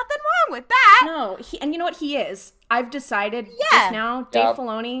Djarin. Nothing wrong with that. No, and you know what he is? I've decided Yeah. just now. Dave Yep.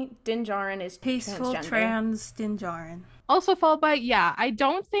 Filoni, Din Djarin is Peaceful transgender. trans Din Djarin. Also followed by, I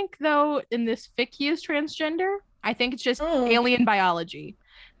don't think though in this fic he is transgender. I think it's just alien biology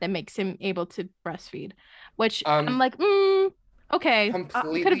that makes him able to breastfeed. Which I'm like, okay.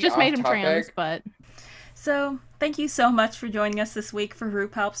 Completely Could have just made him off trans, topic. but So, thank you so much for joining us this week for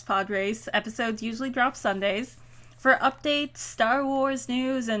Roop Helps Pod Race. Episodes usually drop Sundays. For updates, Star Wars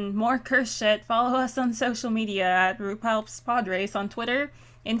news, and more curse shit, follow us on social media at RuPaul's Podrace on Twitter,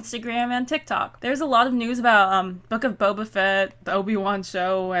 Instagram, and TikTok. There's a lot of news about Book of Boba Fett, the Obi-Wan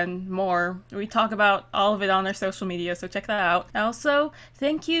show, and more. We talk about all of it on our social media, so check that out. Also,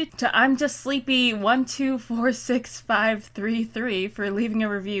 thank you to I'm Just Sleepy 1246533 for leaving a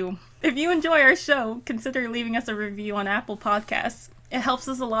review. If you enjoy our show, consider leaving us a review on Apple Podcasts. It helps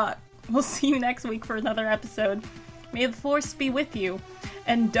us a lot. We'll see you next week for another episode. May the Force be with you.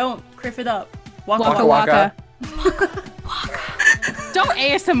 And don't criff it up. Waka Waka waka. Don't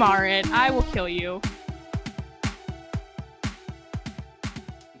ASMR it. I will kill you.